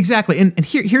 Yeah, exactly. And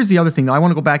here's the other thing, though. I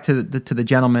want to go back to the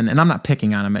gentleman, and I'm not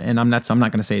picking on him, and I'm not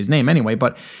going to say his name anyway.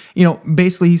 But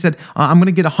basically, he said, "I'm going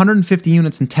to get 150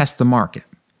 units and test the market."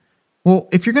 Well,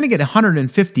 if you're going to get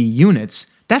 150 units,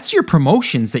 that's your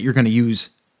promotions that you're going to use.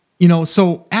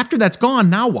 So after that's gone,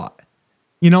 now what?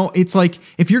 It's like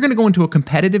if you're going to go into a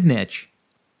competitive niche,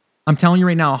 I'm telling you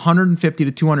right now, 150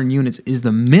 to 200 units is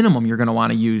the minimum you're going to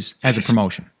want to use as a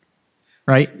promotion.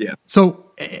 Right? Yeah. So,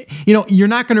 you're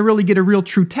not going to really get a real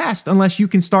true test unless you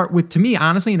can start with, to me,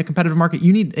 honestly, in a competitive market,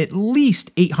 you need at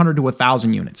least 800 to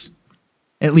 1,000 units.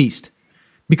 At least.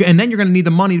 And then you're going to need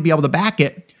the money to be able to back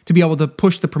it, to be able to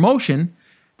push the promotion,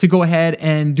 to go ahead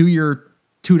and do your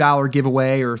 $2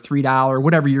 giveaway or $3,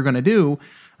 whatever you're going to do.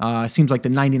 Seems like the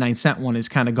 99-cent one is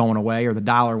kind of going away, or the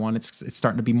dollar one. It's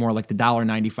starting to be more like the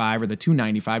 $1.95 or the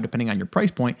 $2.95, depending on your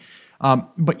price point.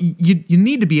 But you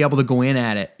need to be able to go in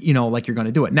at it, like you're going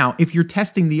to do it. Now, if you're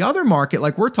testing the other market,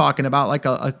 like we're talking about, like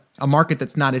a market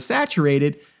that's not as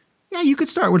saturated, yeah, you could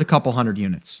start with a couple hundred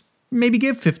units, maybe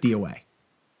give 50 away,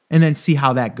 and then see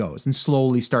how that goes and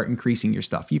slowly start increasing your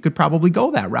stuff. You could probably go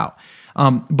that route.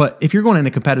 But if you're going in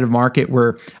a competitive market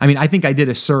where, I think I did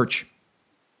a search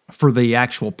for the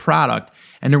actual product,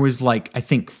 and there was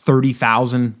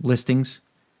 30,000 listings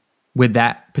with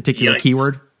that particular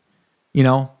keyword.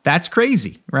 That's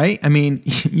crazy, right?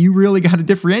 You really got to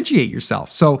differentiate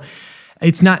yourself. So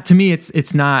it's not, to me,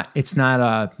 it's not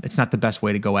the best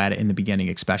way to go at it in the beginning,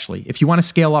 especially if you want to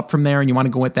scale up from there and you want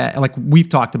to go with that. Like we've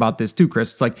talked about this too,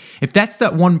 Chris. It's like, if that's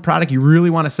that one product you really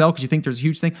want to sell because you think there's a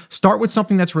huge thing, start with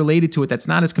something that's related to it, that's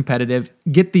not as competitive,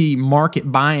 get the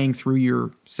market buying through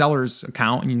your seller's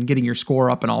account and getting your score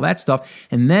up and all that stuff,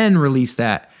 and then release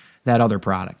that other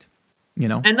product,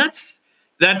 And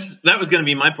that was going to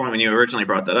be my point when you originally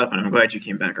brought that up, and I'm glad you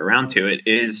came back around to it,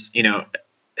 is,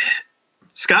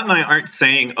 Scott and I aren't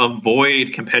saying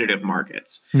avoid competitive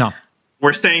markets. No.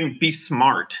 We're saying be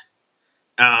smart.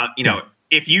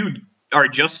 If you are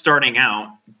just starting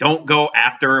out, don't go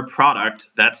after a product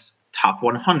that's top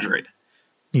 100.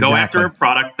 Exactly. Go after a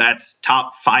product that's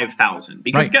top 5,000.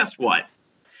 Because Guess what?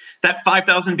 That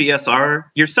 5,000 BSR,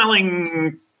 you're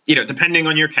selling, depending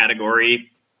on your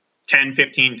category, 10,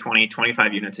 15, 20,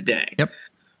 25 units a day. Yep.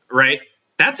 Right?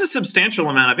 That's a substantial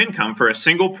amount of income for a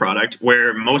single product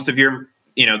where most of your,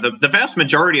 the vast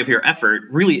majority of your effort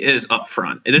really is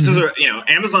upfront. This is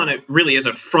Amazon, it really is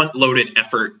a front-loaded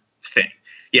effort thing.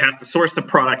 You have to source the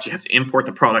product, you have to import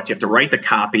the product, you have to write the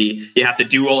copy, you have to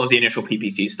do all of the initial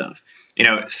PPC stuff.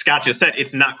 Scott just said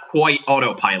it's not quite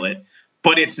autopilot,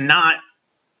 but it's not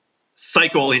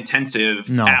cycle intensive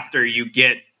after you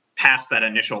get past that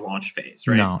initial launch phase,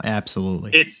 right? No,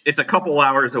 absolutely. It's a couple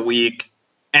hours a week,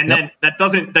 and then that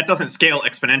doesn't scale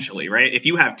exponentially, right? If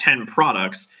you have 10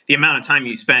 products, the amount of time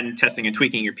you spend testing and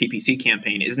tweaking your PPC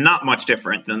campaign is not much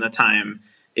different than the time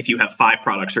if you have 5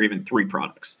 products or even 3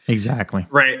 products. Exactly.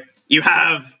 Right. You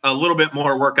have a little bit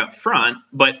more work up front,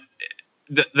 but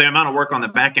the amount of work on the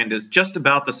back end is just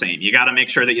about the same. You got to make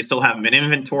sure that you still have them in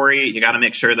inventory. You got to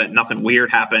make sure that nothing weird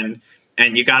happened.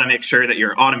 And you got to make sure that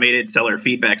your automated seller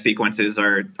feedback sequences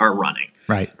are running.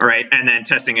 Right. All right. And then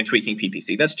testing and tweaking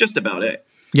PPC. That's just about it.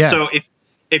 Yeah. So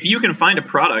if you can find a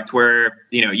product where,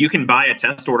 you can buy a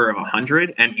test order of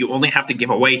 100 and you only have to give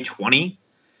away 20,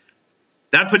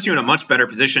 that puts you in a much better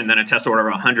position than a test order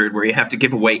of 100 where you have to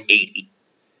give away 80.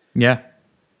 Yeah.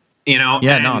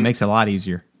 It makes it a lot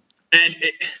easier. And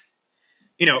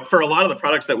for a lot of the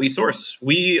products that we source,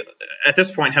 we at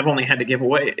this point have only had to give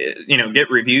away, get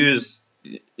reviews,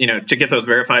 to get those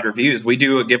verified reviews. We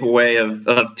do a giveaway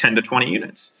of 10 to 20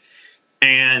 units.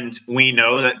 And we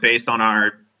know that based on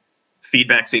our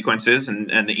feedback sequences and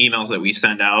the emails that we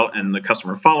send out and the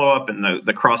customer follow-up and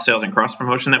the cross sales and cross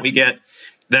promotion that we get,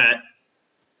 that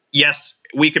yes,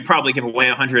 we could probably give away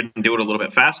 100 and do it a little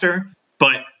bit faster,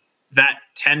 but that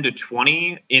 10 to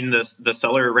 20 in the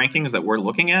seller rankings that we're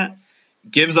looking at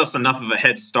gives us enough of a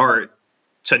head start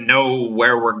to know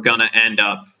where we're going to end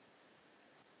up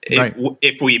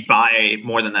if we buy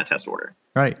more than that test order.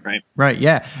 Right.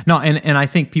 Yeah. No, and I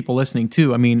think people listening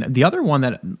too, I mean, the other one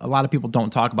that a lot of people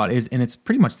don't talk about is, and it's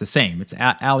pretty much the same, it's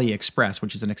AliExpress,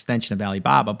 which is an extension of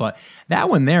Alibaba. But that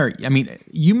one there, I mean,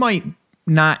 you might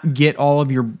not get all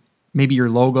of maybe your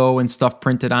logo and stuff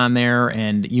printed on there,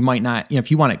 and you might not, if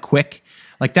you want it quick,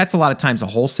 like that's a lot of times a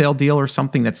wholesale deal or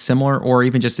something that's similar, or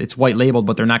even just it's white labeled,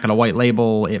 but they're not going to white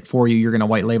label it for you. You're going to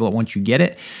white label it once you get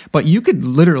it. But you could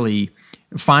literally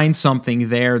find something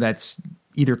there that's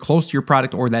either close to your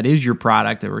product or that is your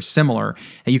product or similar,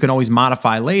 and you can always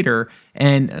modify later.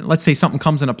 And let's say something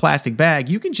comes in a plastic bag,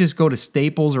 you can just go to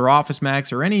Staples or Office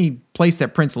Max or any place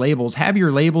that prints labels, have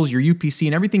your labels, your UPC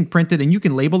and everything printed, and you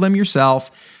can label them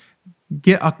yourself.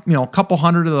 Get a couple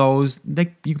hundred of those. You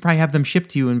can probably have them shipped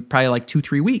to you in probably like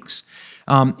 2-3 weeks.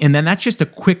 And then that's just a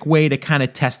quick way to kind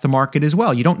of test the market as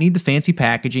well. You don't need the fancy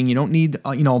packaging. You don't need,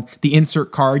 the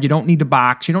insert card. You don't need the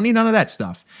box. You don't need none of that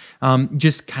stuff.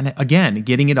 Just kind of, again,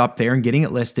 getting it up there and getting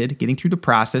it listed, getting through the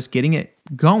process, getting it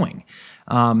going.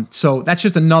 So that's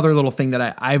just another little thing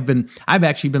that I've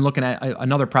actually been looking at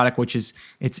another product, which is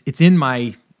it's in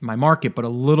my market, but a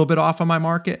little bit off of my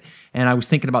market. And I was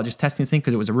thinking about just testing the thing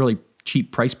because it was a really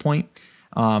cheap price point.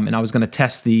 And I was going to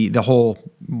test the whole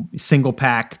single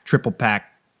pack, triple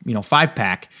pack,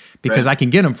 5-pack, because I can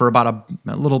get them for about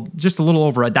a little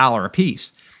over $1 a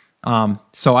piece.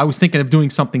 So I was thinking of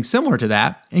doing something similar to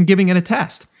that and giving it a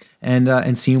test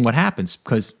and seeing what happens,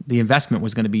 because the investment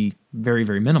was going to be very,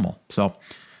 very minimal. So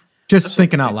just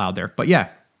thinking out loud there, but yeah.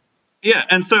 Yeah.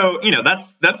 And so,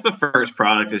 that's the first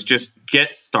product, is just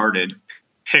get started,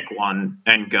 pick one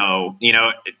and go.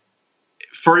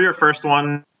 For your first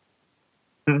one,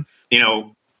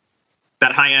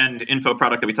 that high-end info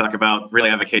product that we talk about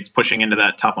really advocates pushing into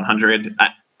that top 100.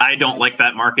 I don't like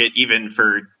that market, even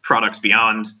for products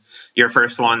beyond your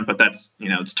first one, but that's,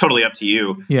 it's totally up to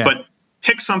you. Yeah. But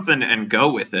pick something and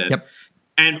go with it. Yep.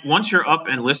 And once you're up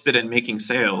and listed and making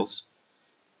sales,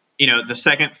 the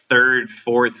second, third,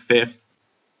 fourth, fifth,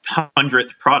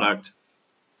 100th product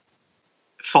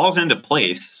falls into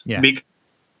place. Yeah.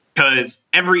 Because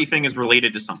everything is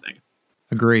related to something.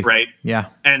 Agree. Right. Yeah.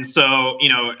 And so,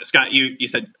 Scott, you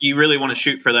said you really want to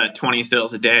shoot for that 20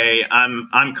 sales a day.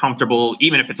 I'm comfortable,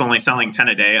 even if it's only selling 10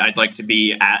 a day, I'd like to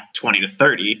be at 20 to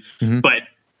 30, but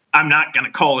I'm not going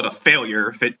to call it a failure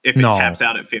if it caps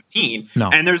out at 15. No.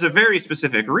 And there's a very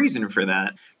specific reason for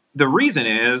that. The reason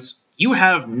is you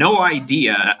have no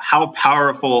idea how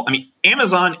powerful. I mean,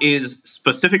 Amazon is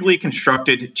specifically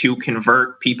constructed to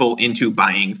convert people into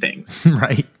buying things.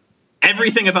 Right.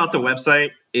 Everything about the website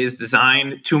is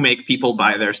designed to make people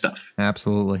buy their stuff.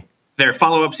 Absolutely. Their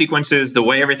follow-up sequences, the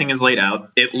way everything is laid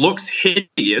out, it looks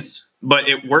hideous, but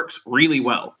it works really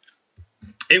well.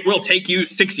 It will take you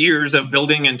 6 years of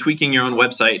building and tweaking your own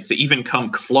website to even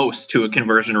come close to a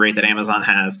conversion rate that Amazon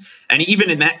has. And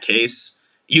even in that case,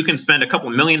 you can spend a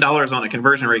couple $1 million on a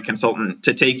conversion rate consultant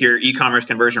to take your e-commerce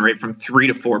conversion rate from 3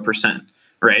 to 4%,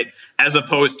 right? As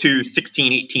opposed to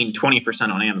 16, 18,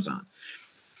 20% on Amazon.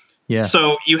 Yeah.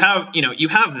 So you have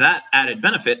that added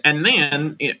benefit, and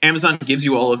then Amazon gives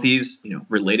you all of these,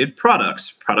 related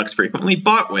products frequently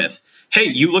bought with. Hey,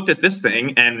 you looked at this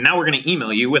thing, and now we're going to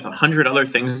email you with 100 other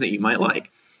things that you might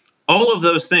like. All of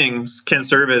those things can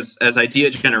serve as idea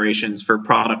generations for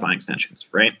product line extensions,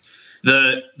 right?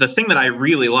 The thing that I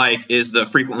really like is the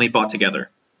frequently bought together.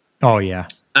 Oh yeah.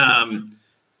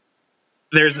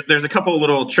 There's a couple of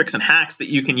little tricks and hacks that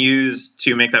you can use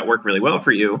to make that work really well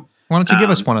for you. Why don't you give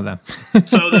us one of them?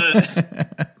 So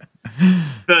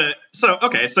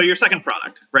your second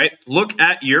product, right? Look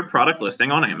at your product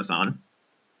listing on Amazon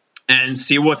and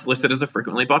see what's listed as a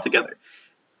frequently bought together.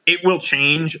 It will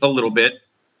change a little bit,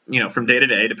 from day to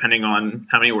day, depending on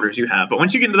how many orders you have. But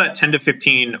once you get into that 10 to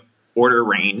 15 order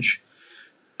range,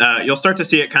 you'll start to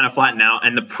see it kind of flatten out,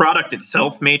 and the product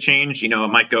itself may change. It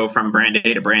might go from brand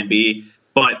A to brand B,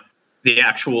 but the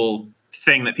actual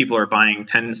thing that people are buying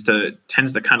tends to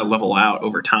kind of level out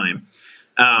over time.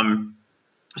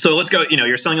 So let's go,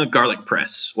 you're selling a garlic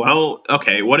press. Well,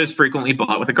 okay, what is frequently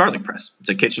bought with a garlic press? It's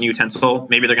a kitchen utensil.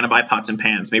 Maybe they're going to buy pots and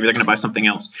pans. Maybe they're going to buy something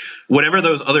else. Whatever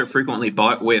those other frequently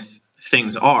bought with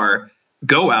things are,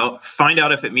 go out, find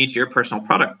out if it meets your personal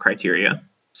product criteria,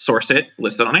 source it,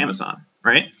 list it on Amazon,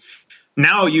 right?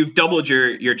 Now you've doubled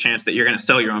your chance that you're going to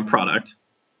sell your own product,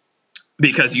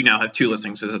 because you now have 2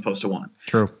 listings as opposed to 1.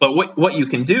 True. But what you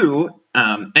can do,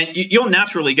 and you'll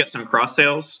naturally get some cross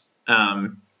sales,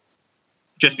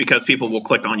 just because people will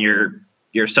click on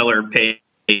your seller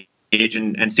page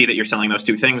and see that you're selling those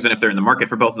 2 things. And if they're in the market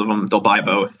for both of them, they'll buy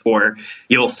both. Or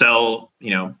you'll sell,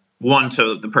 one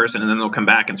to the person, and then they'll come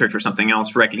back and search for something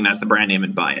else, recognize the brand name,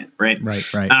 and buy it. Right.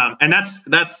 Right. And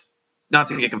that's not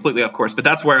to get completely off course, but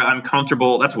that's where I'm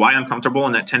comfortable. That's why I'm comfortable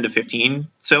in that 10 to 15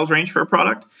 sales range for a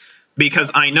product, because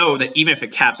I know that even if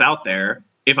it caps out there,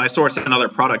 if I source another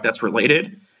product that's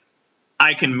related,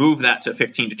 I can move that to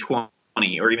 15 to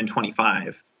 20 or even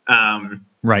 25.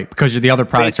 Right. Because the other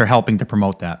products are helping to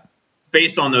promote that.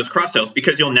 Based on those cross sales,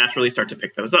 because you'll naturally start to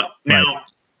pick those up. Now, right.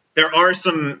 There are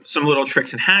some little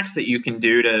tricks and hacks that you can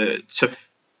do to,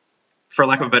 for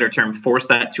lack of a better term, force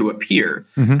that to appear.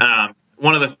 Mm-hmm.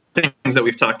 One of the things that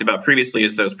we've talked about previously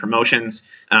is those promotions.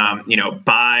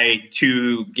 Buy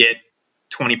 2 get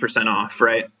 20% off,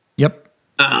 right? Yep.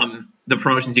 The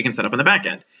promotions you can set up in the back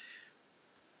end.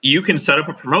 You can set up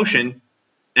a promotion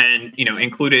and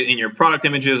include it in your product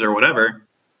images or whatever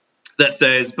that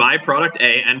says buy product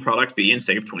A and product B and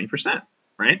save 20%,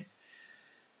 right?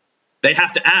 They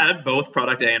have to add both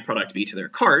product A and product B to their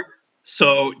cart.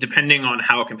 So depending on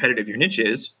how competitive your niche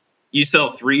is, you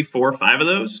sell 3, 4, 5 of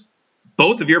those,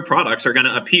 both of your products are going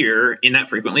to appear in that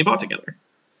frequently bought together.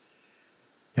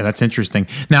 Yeah, that's interesting.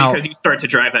 Now, because you start to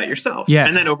drive that yourself. Yeah.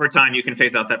 And then over time, you can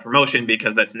phase out that promotion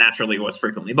because that's naturally what's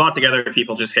frequently bought together.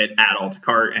 People just hit add all to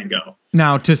cart and go.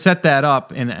 Now, to set that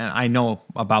up, and I know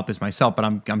about this myself, but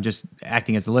I'm just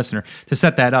acting as the listener. To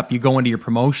set that up, you go into your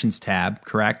promotions tab,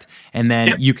 correct? And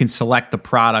then you can select the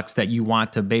products that you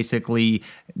want to basically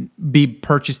be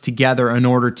purchased together in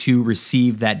order to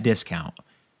receive that discount.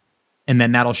 And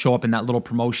then that'll show up in that little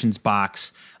promotions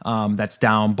box that's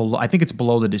down below. I think it's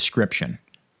below the description.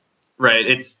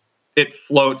 Right. It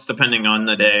floats depending on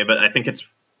the day, but I think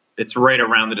it's right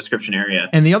around the description area.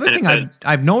 And the other thing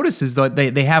I've noticed is that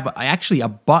they have actually a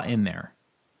button there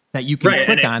that you can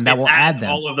click on that will add them.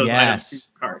 All of those items to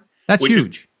the cart. That's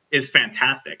huge. Is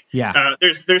fantastic. Yeah.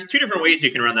 There's 2 different ways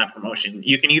you can run that promotion.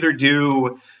 You can either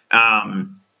do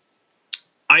item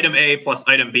A plus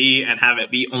item B and have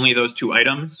it be only those 2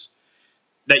 items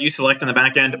that you select in the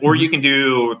back end, or you can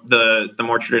do the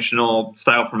more traditional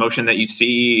style promotion that you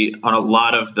see on a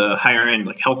lot of the higher end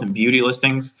like health and beauty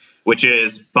listings, which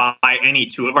is buy any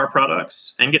 2 of our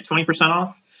products and get 20%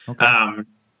 off. Okay.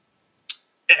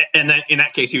 And then in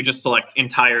that case, you just select the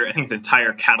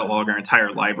entire catalog or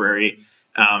entire library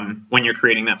when you're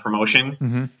creating that promotion.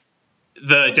 Mm-hmm.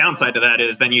 The downside to that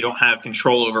is then you don't have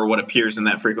control over what appears in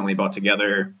that frequently bought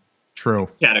together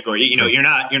category. You're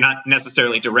not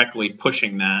necessarily directly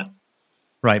pushing that.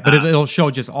 Right, but it'll show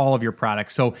just all of your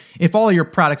products. So if all of your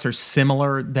products are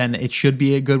similar, then it should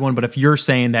be a good one. But if you're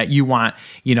saying that you want,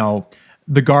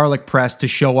 the garlic press to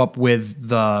show up with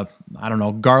the,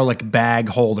 garlic bag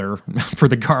holder for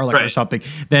the garlic or something,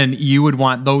 then you would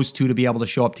want those 2 to be able to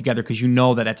show up together because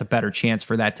that's a better chance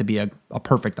for that to be a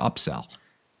perfect upsell.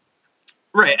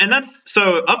 Right, and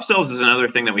so upsells is another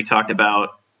thing that we talked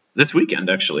about this weekend,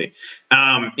 actually.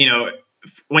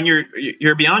 When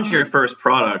you're beyond your first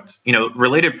product,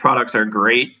 related products are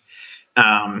great.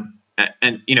 And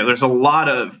there's a lot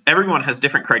of, everyone has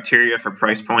different criteria for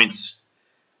price points.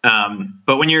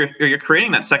 But when you're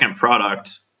creating that second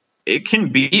product, it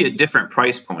can be a different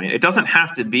price point. It doesn't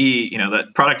have to be,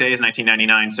 that product A is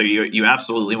 $19.99. So you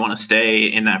absolutely want to stay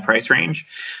in that price range,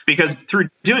 because through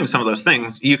doing some of those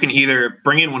things, you can either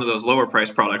bring in one of those lower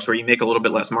price products where you make a little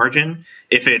bit less margin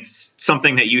if it's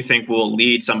something that you think will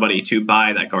lead somebody to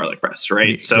buy that garlic press, right?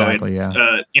 Exactly,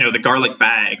 so it's, the garlic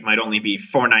bag might only be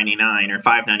 $4.99 or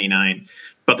 $5.99,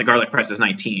 but the garlic press is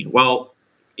 $19. Well,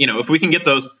 if we can get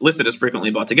those listed as frequently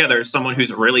bought together, someone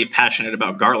who's really passionate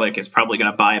about garlic is probably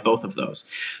going to buy both of those.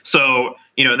 So,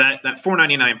 that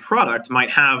 $4.99 product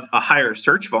might have a higher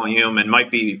search volume and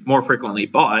might be more frequently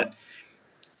bought.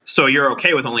 So you're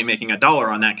okay with only making $1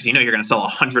 on that because you're going to sell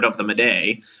 100 of them a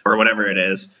day or whatever it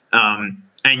is.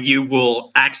 And you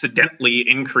will accidentally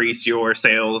increase your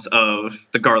sales of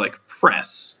the garlic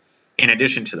press in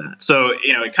addition to that. So,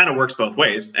 it kind of works both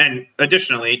ways. And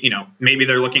additionally, maybe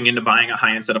they're looking into buying a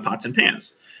high-end set of pots and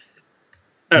pans.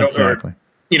 Exactly.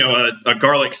 Or, a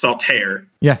garlic sauteer.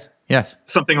 Yes.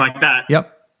 Something like that.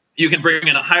 Yep. You can bring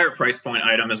in a higher price point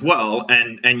item as well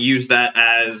and use that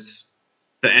as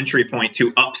the entry point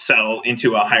to upsell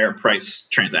into a higher price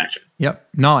transaction. Yep.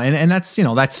 No, and that's,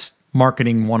 that's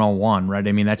marketing 101, right?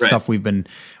 I mean, that's stuff we've been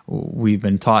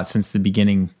taught since the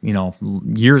beginning,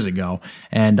 years ago.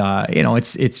 And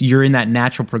it's you're in that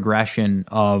natural progression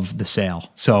of the sale.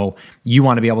 So you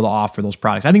want to be able to offer those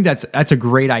products. I think that's a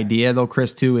great idea though,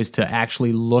 Chris, too, is to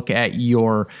actually look at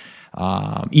your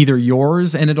either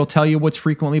yours and it'll tell you what's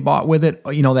frequently bought with it,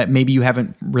 that maybe you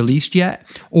haven't released yet,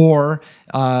 or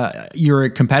you're a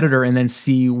competitor and then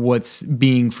see what's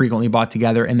being frequently bought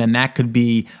together, and then that could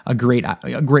be a great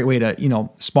way to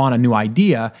spawn a new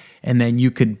idea, and then you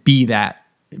could be that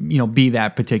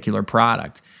particular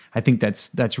product. I think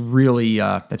that's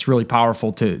really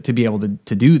powerful to be able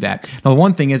to do that. Now, the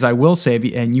one thing is, I will say,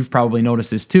 and you've probably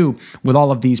noticed this too, with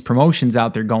all of these promotions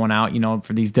out there going out,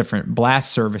 for these different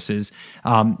blast services,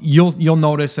 you'll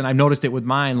notice, and I've noticed it with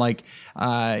mine, like,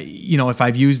 if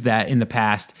I've used that in the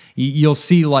past, you'll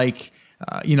see like,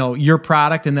 your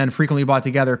product and then frequently bought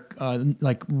together,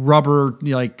 like rubber,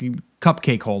 like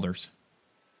cupcake holders,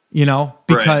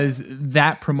 because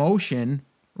that promotion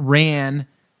ran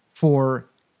for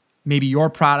maybe your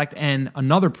product and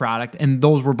another product, and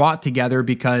those were bought together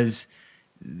because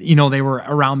they were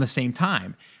around the same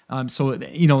time. So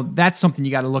that's something you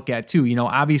got to look at too.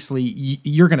 Obviously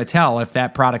you're going to tell if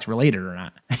that product's related or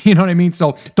not. You know what I mean?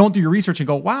 So don't do your research and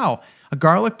go, wow, a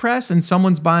garlic press and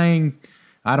someone's buying,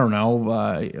 I don't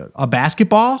know, a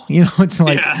basketball. It's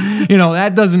like,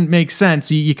 that doesn't make sense.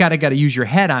 You got to use your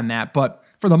head on that. But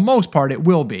for the most part, it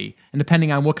will be. And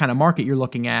depending on what kind of market you're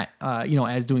looking at,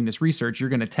 as doing this research, you're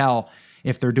going to tell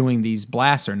if they're doing these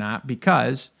blasts or not,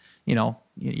 because,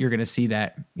 you're going to see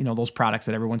that, those products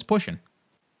that everyone's pushing.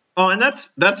 Oh, and that's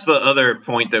the other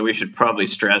point that we should probably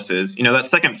stress is,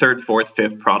 that second, third, fourth,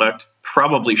 fifth product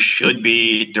probably should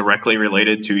be directly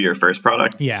related to your first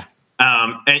product. Yeah.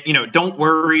 And, don't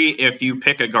worry if you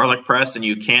pick a garlic press and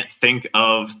you can't think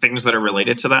of things that are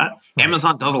related to that. Right.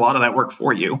 Amazon does a lot of that work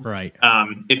for you. Right.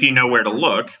 If you know where to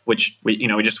look, which we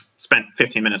just spent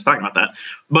 15 minutes talking about that.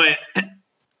 But,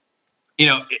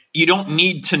 you don't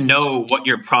need to know what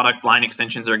your product line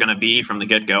extensions are going to be from the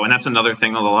get-go. And that's another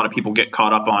thing that a lot of people get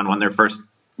caught up on when they're first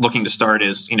looking to start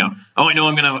is, I know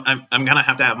I'm gonna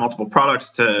have to have multiple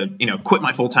products to, quit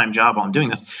my full-time job while I'm doing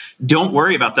this. Don't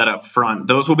worry about that up front.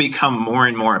 Those will become more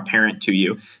and more apparent to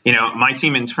you. My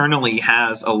team internally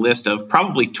has a list of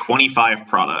probably 25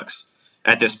 products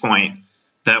at this point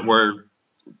that we're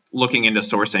looking into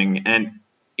sourcing, and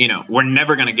we're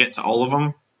never going to get to all of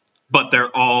them, but they're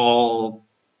all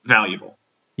valuable.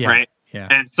 Yeah. Right. Yeah.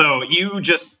 And so you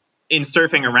just, in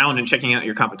surfing around and checking out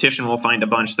your competition, we'll find a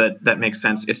bunch that makes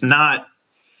sense. It's a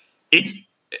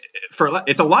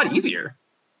lot easier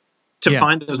to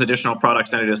find those additional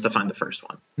products than it is to find the first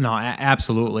one. No,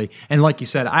 absolutely. And like you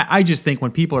said, I just think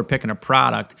when people are picking a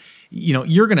product,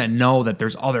 you're going to know that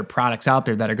there's other products out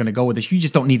there that are going to go with this. You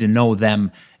just don't need to know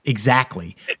them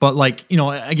exactly. But like,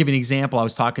 I give you an example. I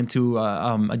was talking to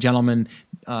a gentleman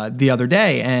the other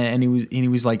day, and he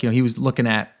was like, he was looking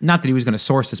at, not that he was going to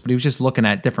source this, but he was just looking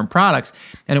at different products,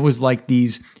 and it was like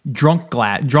these drunk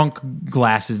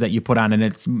glasses that you put on, and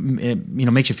it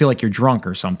makes you feel like you're drunk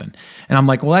or something. And I'm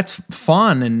like, well, that's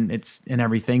fun and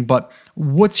everything, but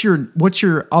what's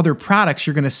your other products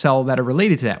you're going to sell that are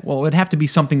related to that? Well, it would have to be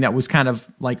something that was kind of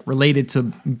like related to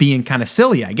being kind of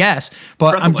silly, I guess.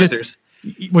 But I'm just,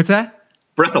 what's that?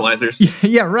 Breathalyzers.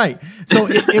 Yeah, right. So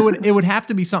it would have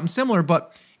to be something similar,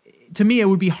 but to me, it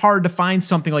would be hard to find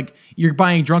something like you're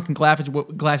buying drunken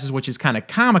glasses, which is kind of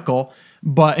comical,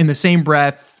 but in the same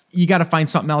breath, you got to find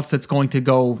something else that's going to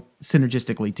go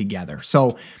synergistically together.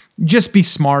 So just be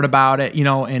smart about it,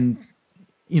 and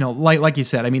like you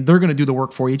said, I mean, they're going to do the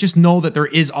work for you. Just know that there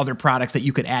is other products that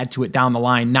you could add to it down the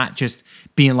line, not just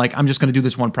being like, I'm just going to do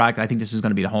this one product. I think this is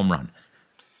going to be the home run.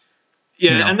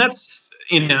 Yeah, and that's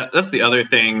the other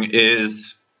thing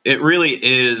is it really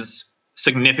is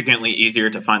significantly easier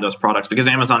to find those products because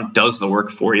Amazon does the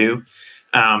work for you.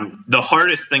 The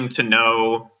hardest thing to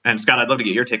know, and Scott, I'd love to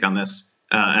get your take on this,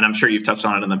 and I'm sure you've touched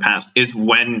on it in the past, is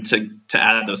when to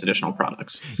add those additional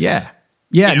products. Yeah.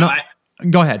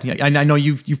 Go ahead. Yeah, I know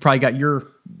you've probably got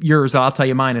yours. I'll tell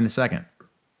you mine in a second.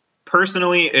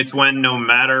 Personally, it's when no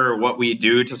matter what we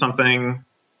do to something,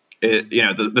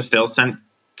 the sales tend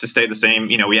to stay the same.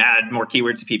 We add more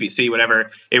keywords to PPC,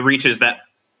 whatever. It reaches that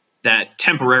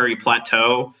temporary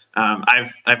plateau.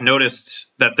 I've noticed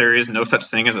that there is no such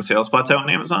thing as a sales plateau on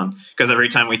Amazon because every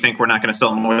time we think we're not going to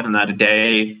sell more than that a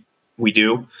day, we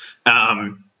do.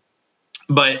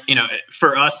 But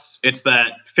for us, it's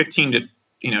that 10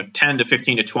 to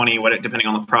 15 to 20, depending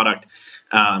on the product,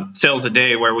 sales a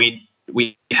day where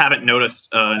we haven't noticed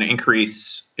an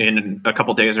increase in a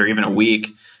couple days or even a week.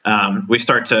 We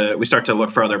start to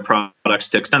look for other products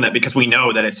to extend that because we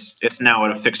know that it's now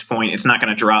at a fixed point. It's not going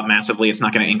to drop massively. It's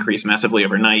not going to increase massively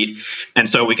overnight. And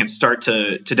so we can start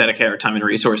to dedicate our time and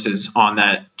resources on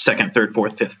that second, third,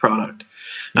 fourth, fifth product.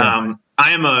 Yeah.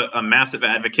 I am a massive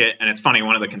advocate, and it's funny,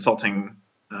 one of the consulting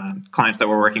clients that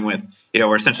we're working with,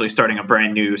 we're essentially starting a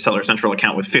brand new Seller Central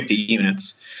account with 50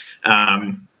 units,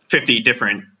 50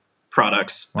 different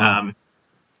products, Wow.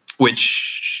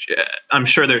 which I'm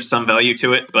sure there's some value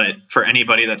to it. But for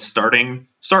anybody that's starting,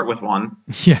 start with one.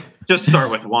 Yeah. Just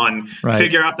start with one, Right.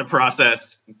 Figure out the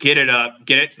process, get it up,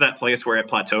 get it to that place where it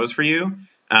plateaus for you.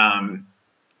 And,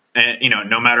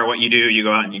 no matter what you do, you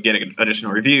go out and you get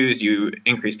additional reviews, you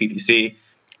increase PPC,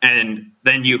 and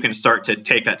then you can start to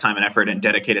take that time and effort and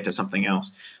dedicate it to something else.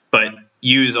 But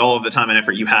use all of the time and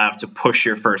effort you have to push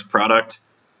your first product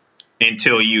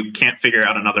until you can't figure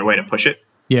out another way to push it.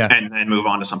 Yeah. And then move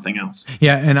on to something else.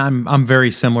 Yeah, and I'm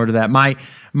very similar to that.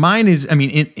 Mine is, I mean,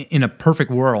 in a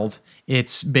perfect world,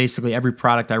 it's basically every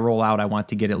product I roll out, I want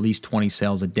to get at least 20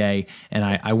 sales a day, and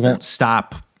I won't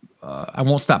stop. I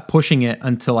won't stop pushing it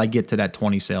until I get to that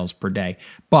 20 sales per day.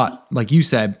 But like you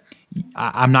said,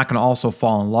 I'm not going to also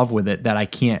fall in love with it that I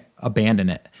can't abandon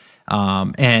it.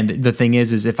 And the thing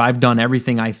is if I've done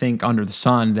everything I think under the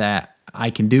sun that I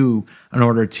can do in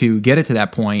order to get it to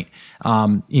that point,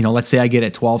 let's say I get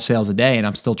at 12 sales a day and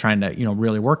I'm still trying to,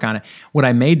 really work on it. What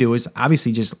I may do is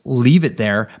obviously just leave it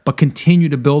there, but continue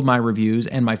to build my reviews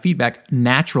and my feedback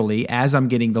naturally as I'm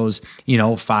getting those,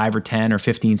 5 or 10 or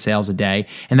 15 sales a day.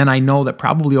 And then I know that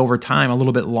probably over time, a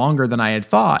little bit longer than I had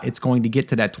thought, it's going to get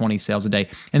to that 20 sales a day.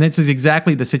 And this is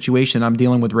exactly the situation I'm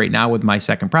dealing with right now with my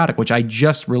second product, which I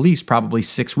just released probably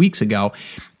 6 weeks ago.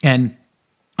 And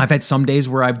I've had some days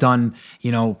where I've done,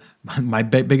 my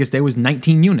biggest day was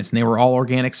 19 units and they were all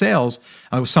organic sales.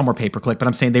 Some were pay-per-click, but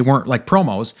I'm saying they weren't like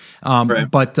promos.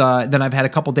 Right. But then I've had a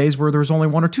couple days where there was only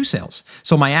 1 or 2 sales.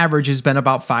 So my average has been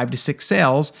about 5 to 6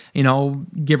 sales,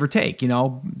 give or take,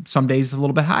 some days a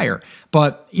little bit higher.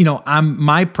 But,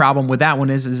 my problem with that one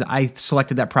is I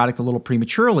selected that product a little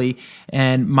prematurely,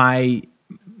 and my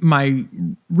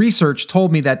research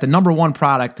told me that the number one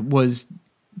product was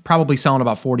probably selling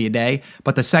about 40 a day,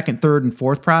 but the second, third, and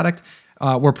fourth product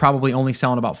were probably only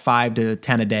selling about 5 to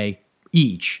 10 a day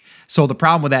each. So the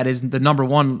problem with that is the number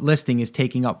one listing is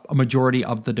taking up a majority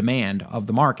of the demand of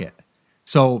the market.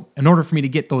 So in order for me to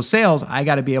get those sales, I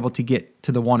got to be able to get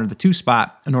to the 1 or the 2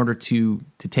 spot in order to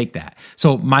take that.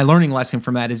 So my learning lesson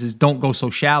from that is don't go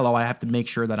so shallow. I have to make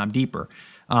sure that I'm deeper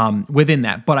within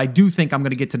that. But I do think I'm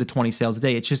going to get to the 20 sales a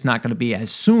day. It's just not going to be as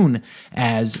soon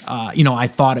as I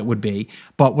thought it would be.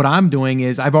 But what I'm doing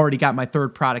is I've already got my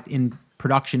third product in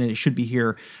production, and it should be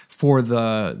here for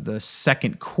the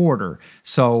second quarter.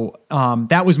 So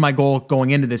that was my goal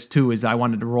going into this too, is I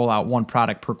wanted to roll out 1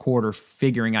 product per quarter,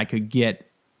 figuring I could get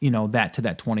that to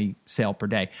that 20 sale per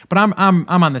day. But I'm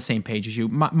on the same page as you.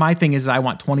 My thing is I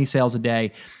want 20 sales a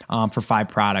day for 5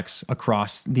 products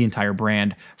across the entire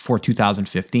brand for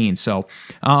 2015. So,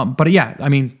 but yeah, I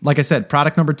mean, like I said,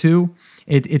 product number 2,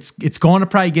 it's going to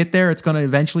probably get there. It's going to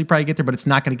eventually probably get there, but it's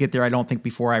not going to get there, I don't think,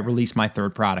 before I release my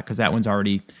third product, because that one's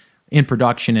already in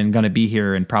production and going to be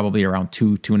here in probably around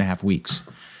 2.5 weeks.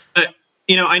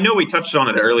 I know we touched on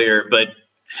it earlier, but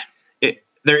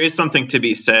there is something to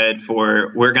be said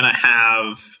for we're going to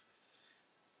have,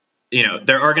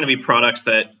 there are going to be products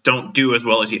that don't do as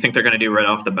well as you think they're going to do right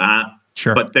off the bat.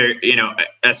 Sure. But there,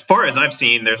 as far as I've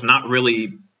seen, there's not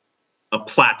really a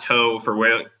plateau for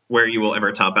where you will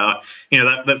ever top out.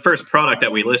 That the first product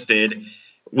that we listed,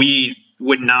 we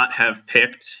would not have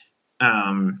picked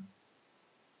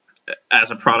as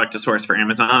a product to source for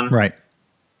Amazon. Right.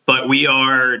 But we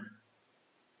are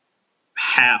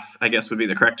half, I guess would be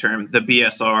the correct term, the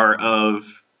BSR of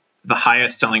the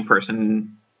highest selling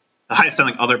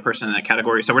other person in that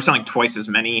category. So we're selling twice as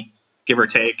many, give or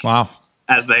take, wow,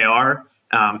 as they are.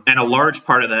 And a large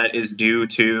part of that is due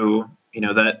to,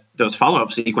 those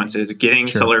follow-up sequences, getting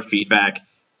Sure. seller feedback,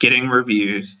 getting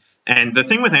reviews. And the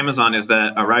thing with Amazon is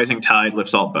that a rising tide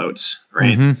lifts all boats,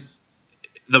 right? Mm-hmm.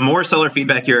 The more seller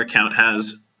feedback your account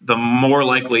has, the more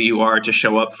likely you are to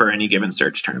show up for any given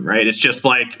search term, right? It's just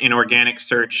like in organic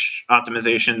search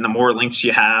optimization, the more links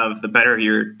you have, the better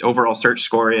your overall search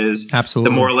score is. Absolutely.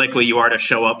 The more likely you are to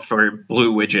show up for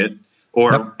blue widget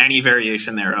or Yep. any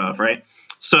variation thereof, right?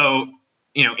 So,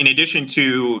 in addition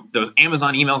to those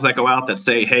Amazon emails that go out that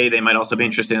say, hey, they might also be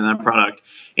interested in that product,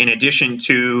 in addition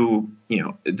to,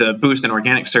 the boost in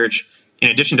organic search, in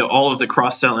addition to all of the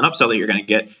cross-sell and upsell that you're going to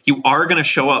get, you are going to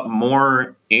show up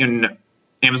more in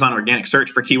Amazon organic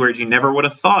search for keywords you never would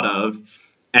have thought of,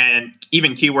 and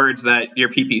even keywords that your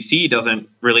PPC doesn't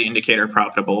really indicate are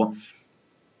profitable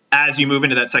as you move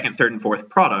into that second, third, and fourth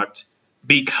product,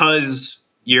 because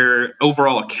your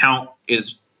overall account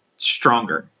is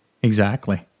stronger.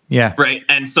 Exactly. Yeah. Right.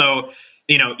 And so,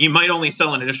 you might only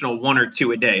sell an additional 1 or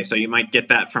 2 a day. So you might get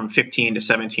that from 15 to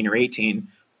 17 or 18,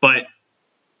 but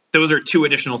those are 2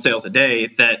 additional sales a day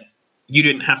that you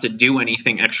didn't have to do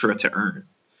anything extra to earn.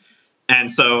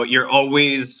 And so you're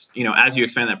always, as you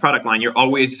expand that product line, you're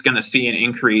always going to see an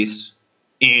increase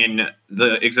in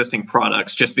the existing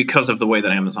products just because of the way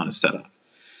that Amazon is set up.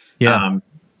 Yeah.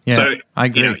 So I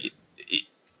agree.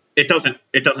 It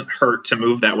doesn't hurt to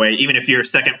move that way. Even if your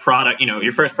second product,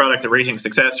 your first product's a raging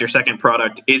success, your second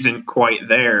product isn't quite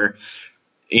there,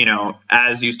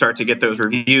 as you start to get those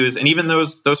reviews and even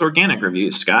those organic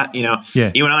reviews, Scott, you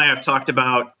and I have talked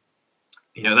about,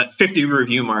 that 50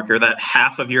 review marker, that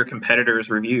half of your competitors'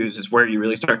 reviews is where you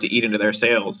really start to eat into their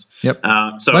sales. Yep.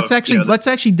 So let's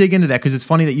actually dig into that, because it's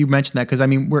funny that you mentioned that, because I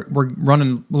mean we're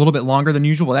running a little bit longer than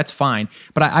usual. That's fine,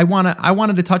 but I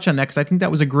wanted to touch on that because I think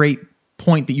that was a great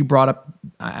point that you brought up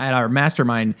at our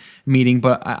mastermind meeting.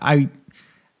 But I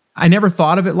never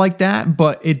thought of it like that,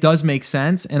 but it does make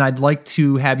sense, and I'd like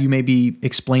to have you maybe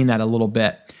explain that a little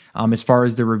bit. As far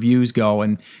as the reviews go,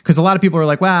 and because a lot of people are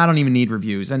like, well, I don't even need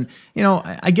reviews. And,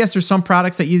 I guess there's some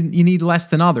products that you need less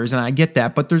than others, and I get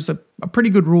that, but there's a pretty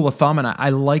good rule of thumb, and I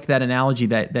like that analogy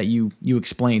that you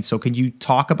explained. So could you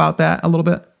talk about that a little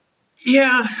bit?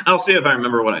 Yeah, I'll see if I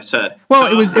remember what I said. Well,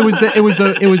 it was the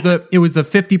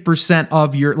 50%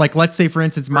 of your, like, let's say for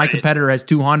instance, my competitor has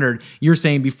 200. You're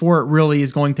saying before it really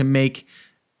is going to make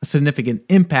a significant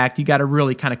impact, you got to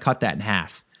really kind of cut that in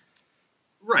half.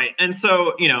 Right. And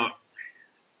so,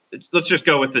 let's just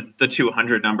go with the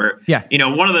 200 number. Yeah.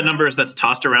 One of the numbers that's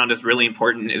tossed around is really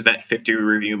important is that 50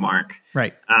 review mark.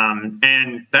 Right.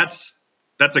 And that's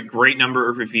a great number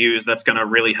of reviews that's going to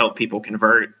really help people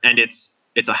convert. And it's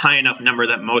a high enough number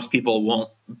that most people won't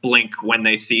blink when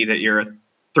they see that you're a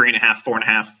 3.5,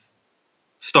 4.5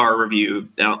 star review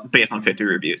based on 50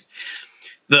 reviews.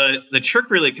 The trick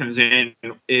really comes in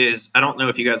is, I don't know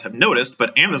if you guys have noticed,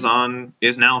 but Amazon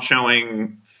is now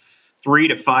showing 3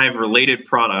 to 5 related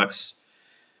products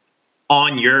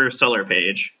on your seller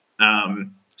page.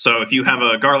 So if you have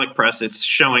a garlic press, it's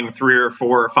showing 3 or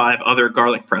 4 or 5 other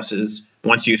garlic presses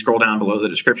once you scroll down below the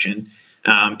description,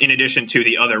 in addition to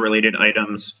the other related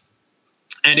items.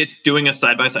 And it's doing a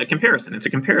side-by-side comparison. It's a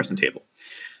comparison table.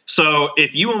 So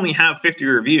if you only have 50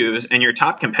 reviews and your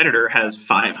top competitor has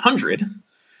 500,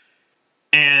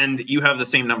 and you have the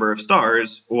same number of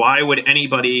stars, why would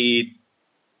anybody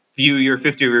view your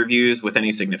 50 reviews with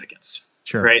any significance?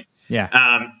 Sure. Right?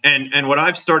 Yeah. And what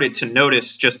I've started to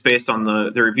notice just based on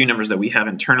the review numbers that we have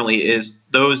internally is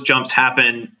those jumps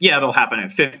happen. Yeah, they'll happen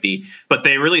at 50, but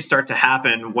they really start to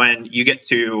happen when you get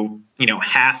to,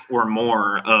 half or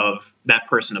more of that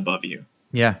person above you.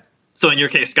 Yeah. So in your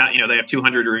case, Scott, they have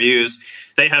 200 reviews.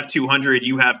 They have 200,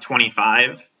 you have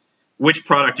 25. Which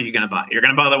product are you going to buy? You're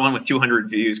going to buy the one with 200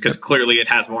 reviews because clearly it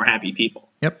has more happy people.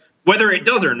 Yep. Whether it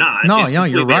does or not. No,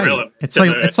 you're right.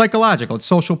 It's psychological. It's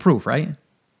social proof, right?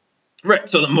 Right.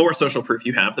 So the more social proof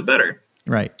you have, the better.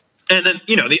 Right. And then,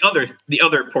 the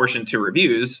other portion to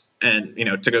reviews, and,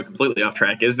 to go completely off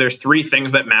track, is there's 3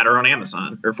 things that matter on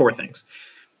Amazon, or 4 things,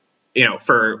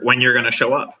 for when you're going to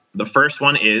show up. The first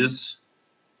one is,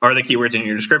 are the keywords in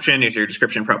your description? Is your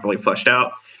description properly fleshed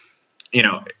out?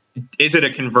 Is it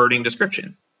a converting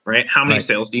description, right? How many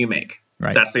sales do you make?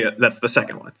 Right. That's the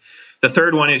second one. The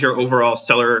third one is your overall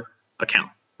seller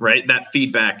account, right? That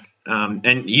feedback.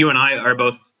 And you and I are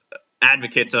both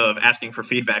advocates of asking for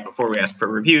feedback before we ask for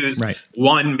reviews. Right.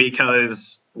 One,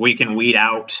 because we can weed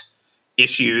out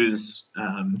issues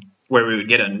where we would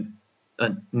get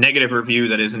a negative review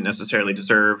that isn't necessarily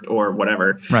deserved or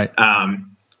whatever. Right.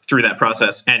 Through that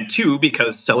process. And 2,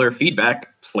 because seller feedback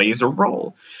plays a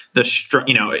role.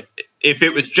 If it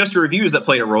was just reviews that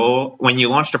played a role, when you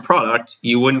launched a product,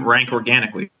 you wouldn't rank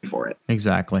organically for it.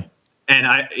 Exactly. And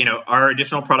our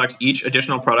additional products, each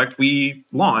additional product we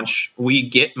launch, we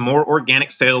get more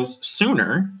organic sales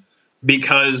sooner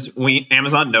because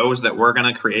Amazon knows that we're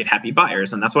going to create happy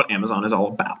buyers. And that's what Amazon is all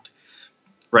about,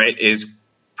 right? Is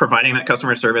providing that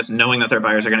customer service, knowing that their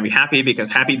buyers are going to be happy, because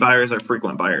happy buyers are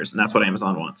frequent buyers. And that's what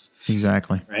Amazon wants.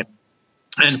 Exactly. Right.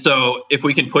 And so if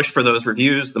we can push for those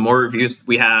reviews, the more reviews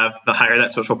we have, the higher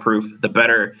that social proof, the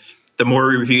better. The more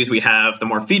reviews we have, the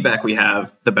more feedback we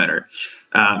have, the better.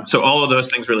 So all of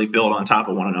those things really build on top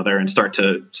of one another and start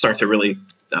to really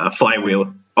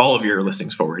flywheel all of your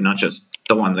listings forward, not just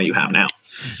the one that you have now.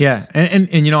 Yeah,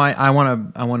 and I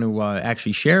want to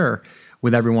actually share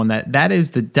with everyone that is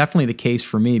definitely the case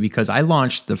for me, because I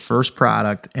launched the first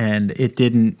product and it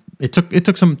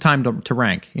took some time to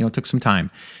rank. It took some time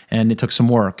and it took some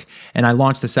work. And I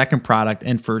launched the second product,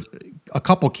 and for a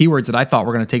couple keywords that I thought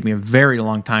were going to take me a very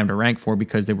long time to rank for,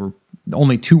 because they were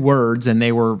only 2 words and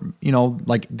they were,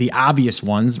 like the obvious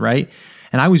ones, right?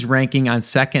 and I was ranking on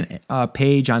second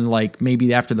page on like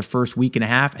maybe after the first week and a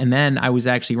half. And then I was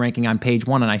actually ranking on page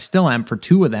 1, and I still am for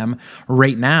 2 of them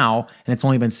right now. And it's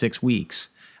only been 6 weeks.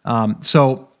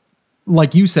 So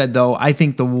like you said, though, I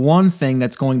think the one thing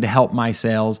that's going to help my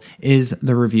sales is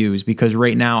the reviews, because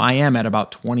right now I am at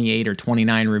about 28 or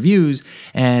 29 reviews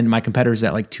and my competitor's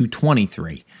at like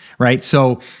 223, right?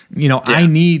 So, I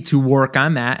need to work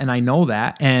on that, and I know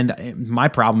that. And my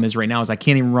problem is right now is I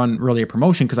can't even run really a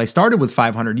promotion because I started with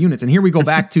 500 units. And here we go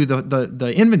back to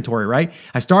the inventory, right?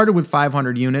 I started with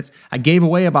 500 units. I gave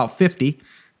away about 50.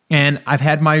 And I've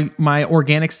had my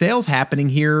organic sales happening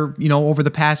here, over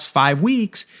the past 5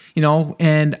 weeks,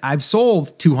 and I've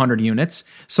sold 200 units.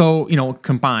 So,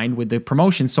 combined with the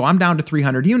promotion. So I'm down to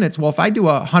 300 units. Well, if I do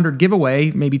 100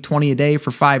 giveaway, maybe 20 a day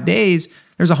for 5 days,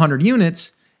 there's 100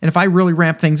 units. And if I really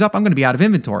ramp things up, I'm going to be out of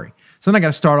inventory. So then I got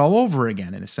to start all over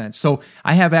again in a sense. So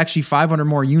I have actually 500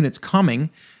 more units coming.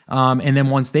 And then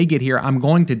once they get here, I'm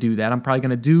going to do that. I'm probably going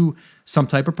to do some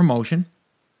type of promotion.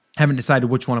 Haven't decided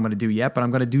which one I'm going to do yet, but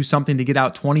I'm going to do something to get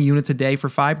out 20 units a day for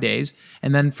 5 days.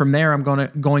 And then from there, I'm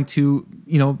going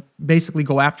to basically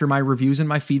go after my reviews and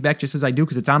my feedback just as I do,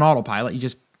 because it's on autopilot. You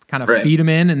just kind of feed them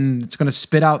in and it's going to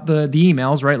spit out the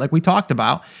emails, right? Like we talked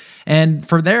about. And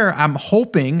for there, I'm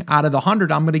hoping out of the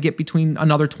 100, I'm going to get between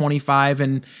another 25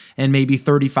 and maybe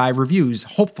 35 reviews,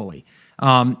 hopefully.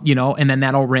 And then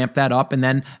that'll ramp that up. And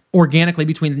then organically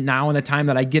between now and the time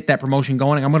that I get that promotion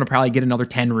going, I'm going to probably get another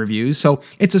 10 reviews. So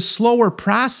it's a slower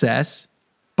process,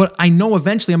 but I know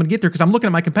eventually I'm going to get there because I'm looking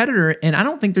at my competitor and I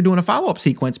don't think they're doing a follow-up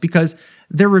sequence because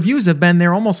their reviews have been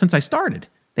there almost since I started.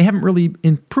 They haven't really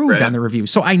improved on the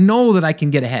reviews. So I know that I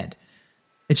can get ahead.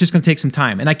 It's just going to take some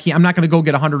time. And I'm not going to go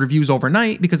get 100 reviews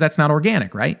overnight because that's not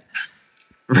organic, right?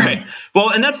 Right. Well,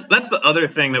 and that's the other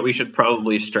thing that we should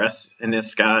probably stress in this,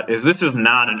 Scott, is this is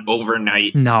not an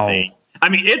overnight thing. I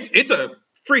mean, it's a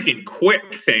freaking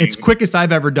quick thing. It's quickest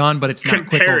I've ever done, but it's not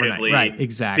quick overnight. Right,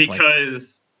 exactly.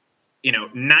 Because,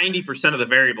 90% of the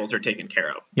variables are taken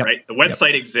care of, right? The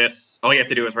website exists. All you have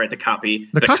to do is write the copy.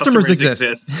 The customers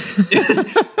exist.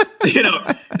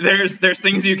 There's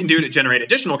things you can do to generate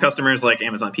additional customers like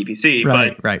Amazon PPC.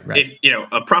 Right. If,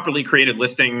 a properly created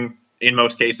listing in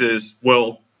most cases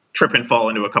will trip and fall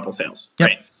into a couple sales,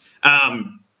 right?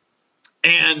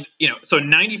 And, so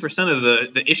 90%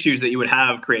 of the issues that you would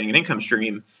have creating an income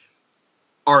stream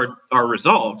are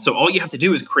resolved. So all you have to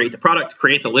do is create the product,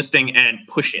 create the listing, and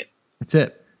push it. That's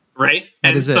it. Right?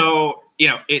 And so,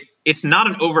 it's not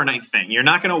an overnight thing. You're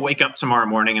not going to wake up tomorrow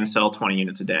morning and sell 20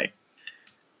 units a day.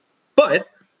 But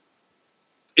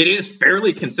it is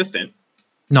fairly consistent.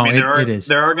 No, it is.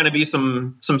 There are going to be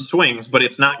some swings, but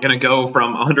it's not going to go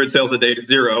from 100 sales a day to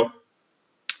 0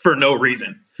 for no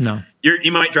reason. No.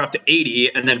 You might drop to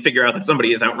 80 and then figure out that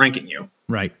somebody is outranking you.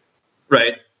 Right.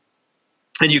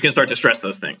 And you can start to stress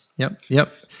those things.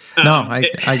 Yep. No, I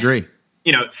agree.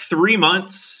 3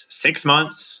 months, 6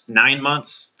 months, 9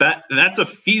 months, that's a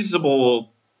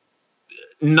feasible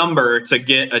number to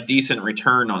get a decent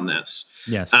return on this.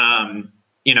 Yes.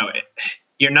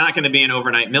 You're not going to be an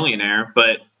overnight millionaire,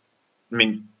 but I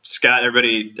mean, Scott,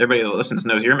 everybody that listens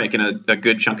knows you're making a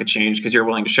good chunk of change because you're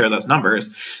willing to share those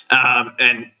numbers.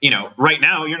 And right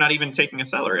now you're not even taking a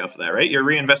salary off of that, right? You're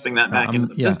reinvesting that back into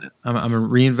the business. I'm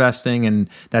reinvesting, and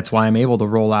that's why I'm able to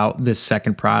roll out this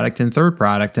second product and third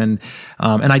product. And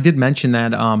I did mention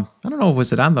that, I don't know,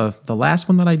 was it on the last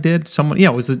one that I did?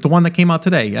 It was the one that came out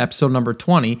today, episode number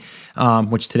 20,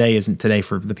 which today isn't today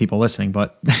for the people listening,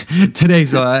 but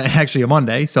today's actually a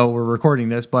Monday, so we're recording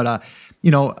this. But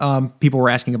people were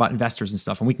asking about investors and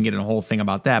stuff, and we can get in a whole thing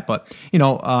about that. But,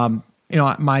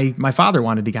 my father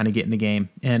wanted to kind of get in the game,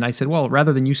 and I said, well,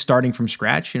 rather than you starting from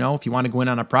scratch, if you want to go in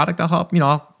on a product, I'll help,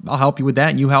 I'll help you with that.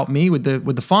 And you help me with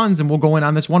the funds, and we'll go in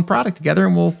on this one product together,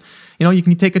 and we'll, you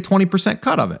can take a 20%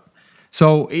 cut of it.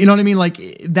 So, you know what I mean? Like,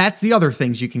 that's the other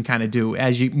things you can kind of do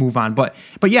as you move on. But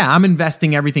yeah, I'm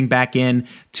investing everything back in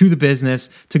to the business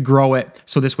to grow it.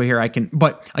 So this way here I can,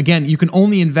 but again, you can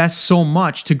only invest so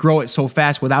much to grow it so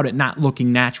fast without it not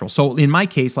looking natural. So in my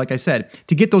case, like I said,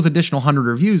 to get those additional 100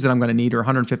 reviews that I'm going to need, or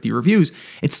 150 reviews,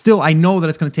 it's still, I know that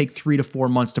it's going to take 3 to 4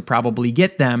 months to probably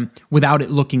get them without it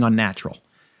looking unnatural.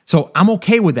 So I'm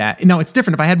okay with that. Now it's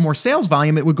different. If I had more sales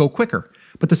volume, it would go quicker.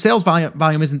 But the sales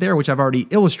volume isn't there, which I've already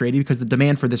illustrated, because the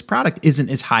demand for this product isn't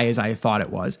as high as I thought it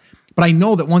was. But I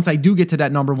know that once I do get to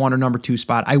that number 1 or number 2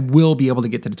 spot, I will be able to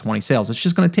get to the 20 sales. It's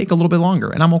just going to take a little bit longer,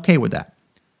 and I'm okay with that.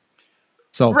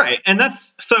 So right, and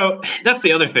that's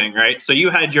the other thing, right? So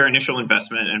you had your initial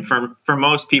investment, and for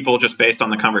most people, just based on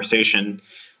the conversations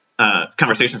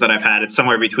that I've had, it's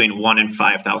somewhere between $1,000 and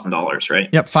 $5,000, right?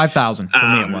 Yep, $5,000 for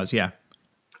me it was, yeah.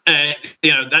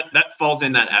 And that falls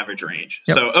in that average range.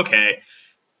 Yep. So okay,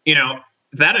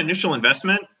 that initial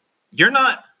investment, you're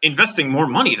not investing more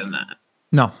money than that.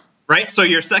 No. Right? So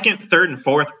your second, third, and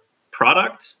fourth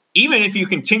product, even if you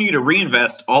continue to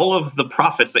reinvest all of the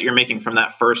profits that you're making from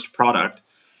that first product,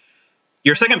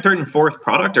 your second, third, and fourth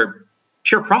product are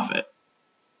pure profit.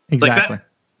 Exactly.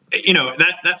 Like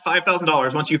that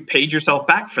 $5,000, once you've paid yourself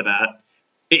back for that,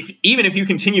 even if you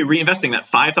continue reinvesting that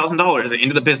 $5,000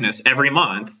 into the business every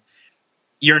month,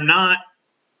 you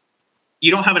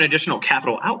don't have an additional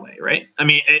capital outlay, right? I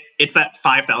mean, it's that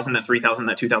 5,000, that 3,000,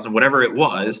 that 2,000, whatever it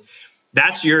was.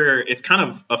 It's kind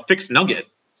of a fixed nugget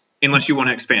unless you want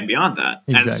to expand beyond that.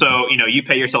 Exactly. And so, you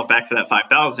pay yourself back for that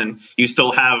 5,000, you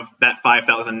still have that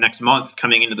 5,000 next month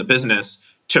coming into the business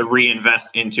to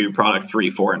reinvest into product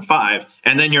 3, 4, and 5.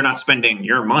 And then you're not spending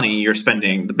your money, you're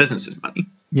spending the business's money.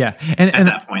 Yeah. And at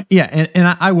that point. Yeah. And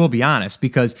I will be honest,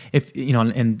 because if,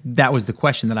 and that was the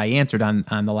question that I answered on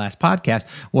the last podcast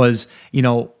was,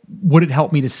 would it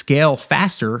help me to scale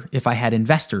faster if I had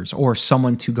investors or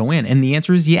someone to go in? And the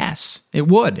answer is yes, it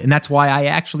would. And that's why I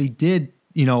actually did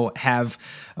have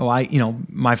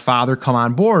my father come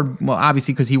on board. Well,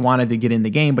 obviously because he wanted to get in the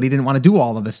game, but he didn't want to do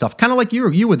all of this stuff. Kind of like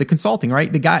you with the consulting,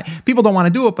 right? The guy, people don't want to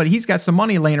do it, but he's got some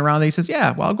money laying around that he says,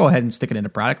 yeah, well, I'll go ahead and stick it into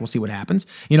product. We'll see what happens.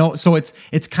 So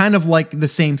it's kind of like the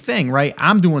same thing, right?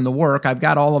 I'm doing the work. I've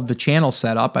got all of the channels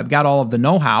set up. I've got all of the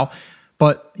know-how,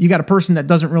 but you got a person that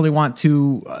doesn't really want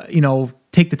to,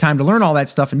 take the time to learn all that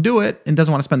stuff and do it and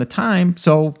doesn't want to spend the time.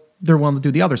 So they're willing to do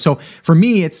the other. So for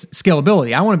me, it's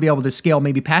scalability. I want to be able to scale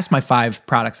maybe past my 5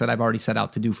 products that I've already set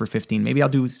out to do for 15. Maybe I'll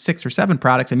do 6 or 7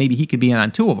 products and maybe he could be in on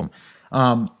 2 of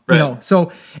them. Right.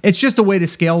 So it's just a way to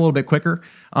scale a little bit quicker.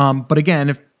 But again,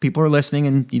 if people are listening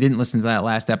and you didn't listen to that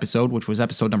last episode, which was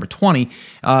episode number 20,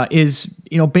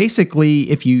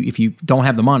 basically if you don't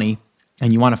have the money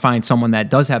and you want to find someone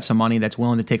that does have some money that's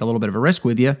willing to take a little bit of a risk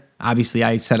with you. Obviously,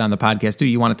 I said on the podcast too,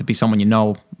 you want it to be someone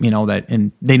that,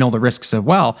 and they know the risks as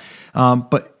well.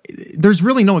 But there's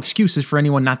really no excuses for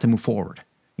anyone not to move forward.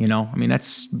 I mean,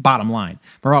 that's bottom line.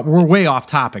 We're way off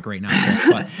topic right now, Chris,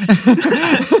 but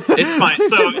it's fine.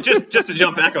 So just to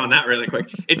jump back on that really quick,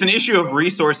 it's an issue of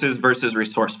resources versus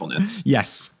resourcefulness.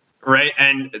 Yes. Right.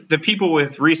 And the people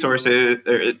with resources,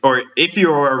 or if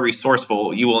you are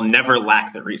resourceful, you will never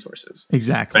lack the resources.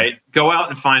 Exactly. Right. Go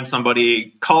out and find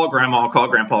somebody, call grandma, call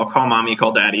grandpa, call mommy,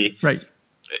 call daddy. Right.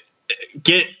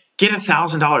 Get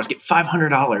 $1,000, get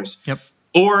 $500. Yep.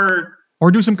 Or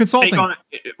do some consulting.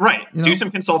 Do some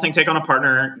consulting, take on a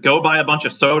partner, go buy a bunch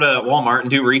of soda at Walmart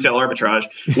and do retail arbitrage,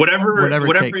 whatever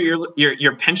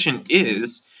your penchant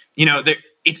is,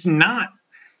 it's not.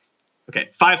 Okay,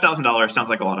 $5,000 sounds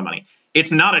like a lot of money.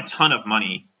 It's not a ton of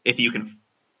money if you can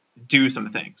do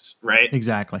some things, right?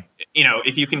 Exactly.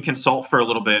 If you can consult for a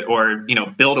little bit or,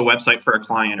 build a website for a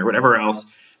client or whatever else,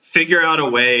 figure out a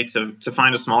way to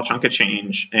find a small chunk of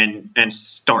change and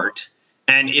start.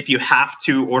 And if you have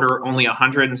to order only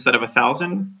 100 instead of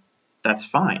 1,000, that's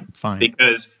fine.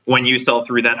 Because when you sell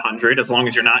through that 100, as long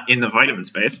as you're not in the vitamin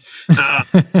space,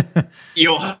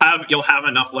 you'll have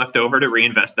enough left over to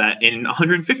reinvest that in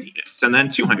 150 units and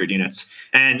then 200 units.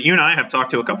 And you and I have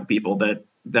talked to a couple people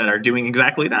that are doing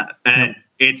exactly that. And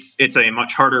it's a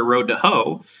much harder road to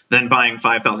hoe than buying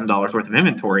 $5,000 worth of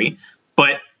inventory,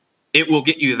 but it will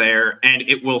get you there and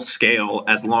it will scale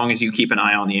as long as you keep an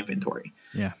eye on the inventory.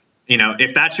 Yeah.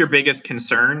 If that's your biggest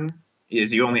concern,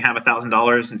 is you only have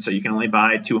 $1,000 and so you can only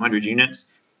buy 200 units.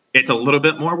 It's a little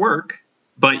bit more work,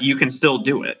 but you can still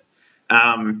do it.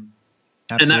 And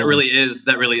that really is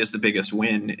the biggest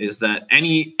win, is that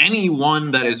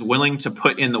anyone that is willing to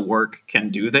put in the work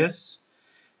can do this.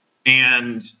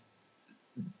 And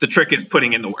the trick is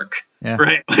putting in the work,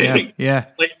 right?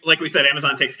 Like we said,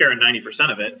 Amazon takes care of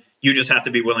 90% of it. You just have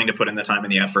to be willing to put in the time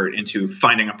and the effort into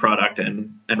finding a product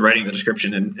and writing the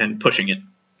description and pushing it.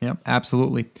 Yep,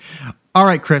 absolutely. All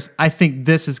right, Chris, I think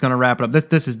this is going to wrap it up.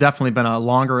 This has definitely been a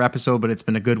longer episode, but it's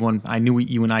been a good one. I knew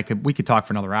you and I could talk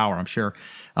for another hour, I'm sure.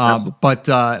 But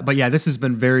yeah, this has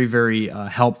been very, very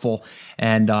helpful.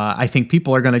 And I think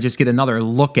people are going to just get another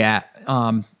look at,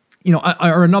 or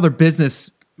another business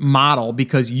model,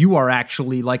 because you are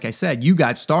actually, like I said, you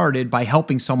got started by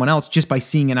helping someone else just by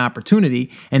seeing an opportunity.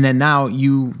 And then now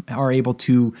you are able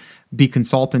to be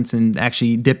consultants and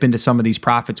actually dip into some of these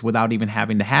profits without even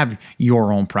having to have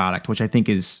your own product, which I think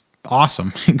is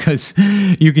awesome because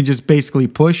you can just basically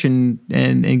push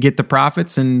and get the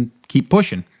profits and keep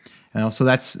pushing. So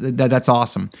that's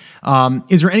awesome.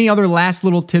 Is there any other last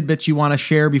little tidbits you want to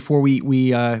share before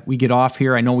we get off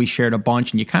here? I know we shared a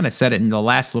bunch, and you kind of said it in the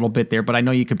last little bit there, but I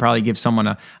know you could probably give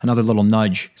someone another little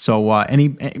nudge. So any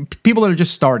people that are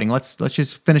just starting, let's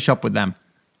just finish up with them.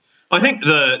 Well, I think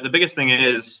the biggest thing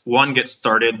is, one, get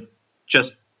started.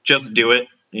 Just do it.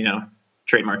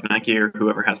 Trademark Nike or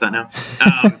whoever has that now.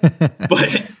 But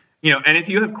and if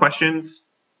you have questions,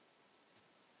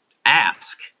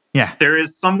 ask. Yeah. There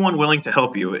is someone willing to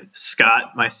help you.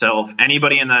 Scott, myself,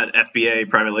 anybody in that FBA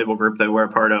private label group that we're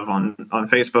a part of on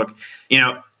Facebook,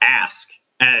 ask.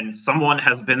 And someone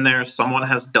has been there. Someone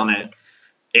has done it.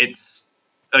 It's,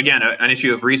 again, an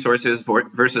issue of resources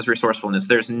versus resourcefulness.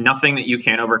 There's nothing that you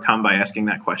can't overcome by asking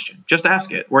that question. Just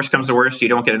ask it. Worst comes to worst, you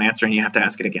don't get an answer and you have to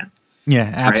ask it again.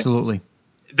 Yeah, absolutely.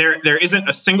 Right? There isn't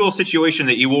a single situation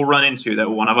that you will run into that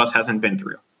one of us hasn't been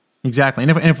through. Exactly.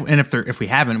 And if we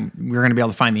haven't, we're going to be able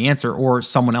to find the answer, or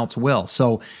someone else will.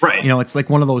 So, right. It's like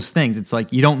one of those things. It's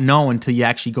like you don't know until you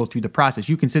actually go through the process.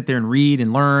 You can sit there and read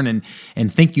and learn and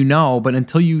think but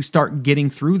until you start getting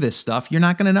through this stuff, you're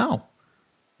not going to know.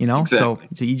 Exactly.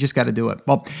 So you just got to do it.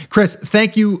 Well, Chris,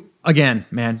 thank you again,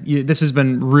 man. This has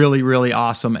been really, really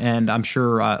awesome, and I'm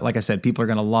sure, like I said, people are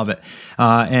going to love it.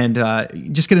 And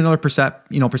just get another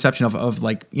perception of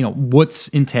like what's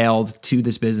entailed to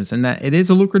this business, and that it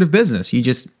is a lucrative business.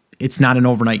 It's not an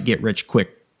overnight get rich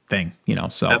quick thing,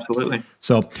 So absolutely.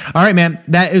 So all right, man,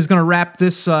 that is going to wrap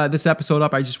this episode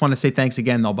up. I just want to say thanks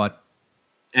again, though, bud.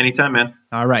 Anytime, man.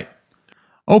 All right.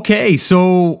 Okay,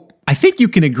 so I think you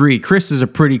can agree, Chris is a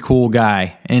pretty cool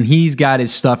guy, and he's got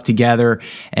his stuff together,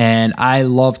 and I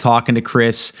love talking to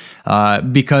Chris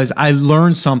because I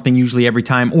learn something usually every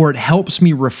time, or it helps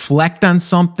me reflect on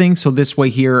something, so this way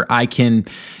here I can,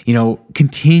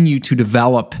 continue to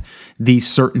develop these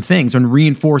certain things and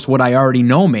reinforce what I already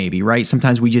know maybe, right?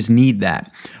 Sometimes we just need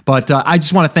that. But I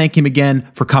just want to thank him again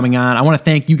for coming on. I want to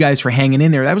thank you guys for hanging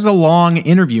in there. That was a long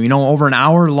interview, over an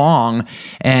hour long.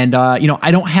 And,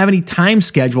 I don't have any time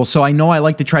schedule, so I know I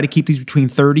like to try to keep these between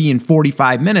 30 and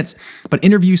 45 minutes. But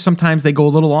interviews, sometimes they go a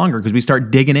little longer because we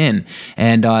start digging in.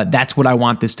 And that's what I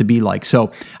want this to be like.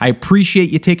 So I appreciate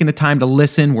you taking the time to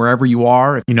listen wherever you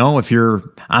are. If you're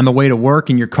on the way to work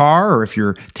in your car, or if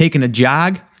you're taking a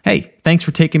jog, hey, thanks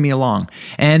for taking me along.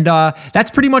 And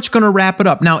that's pretty much going to wrap it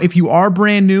up. Now, if you are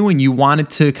brand new and you wanted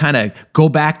to kind of go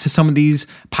back to some of these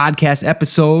podcast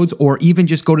episodes, or even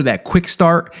just go to that quick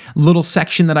start little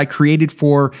section that I created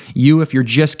for you, if you're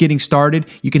just getting started,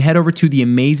 you can head over to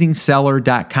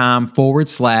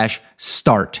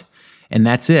theamazingseller.com/start. And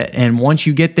that's it. And once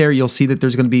you get there, you'll see that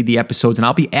there's going to be the episodes, and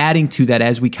I'll be adding to that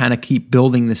as we kind of keep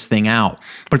building this thing out.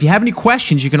 But if you have any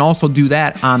questions, you can also do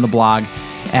that on the blog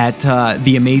at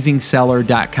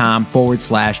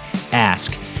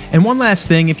theamazingseller.com/ask. And one last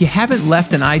thing, if you haven't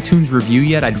left an iTunes review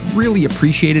yet, I'd really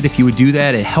appreciate it if you would do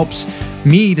that. It helps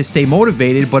me to stay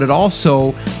motivated, but it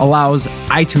also allows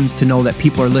iTunes to know that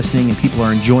people are listening and people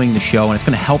are enjoying the show, and it's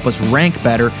going to help us rank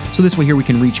better. So this way here we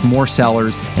can reach more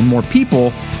sellers and more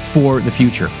people for the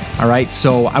future. All right.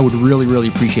 So I would really, really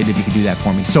appreciate it if you could do that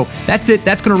for me. So that's it.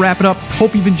 That's going to wrap it up.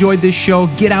 Hope you've enjoyed this show.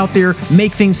 Get out there,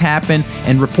 make things happen,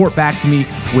 and report back to me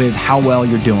with how well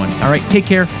you're doing. All right. Take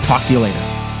care. Talk to you later.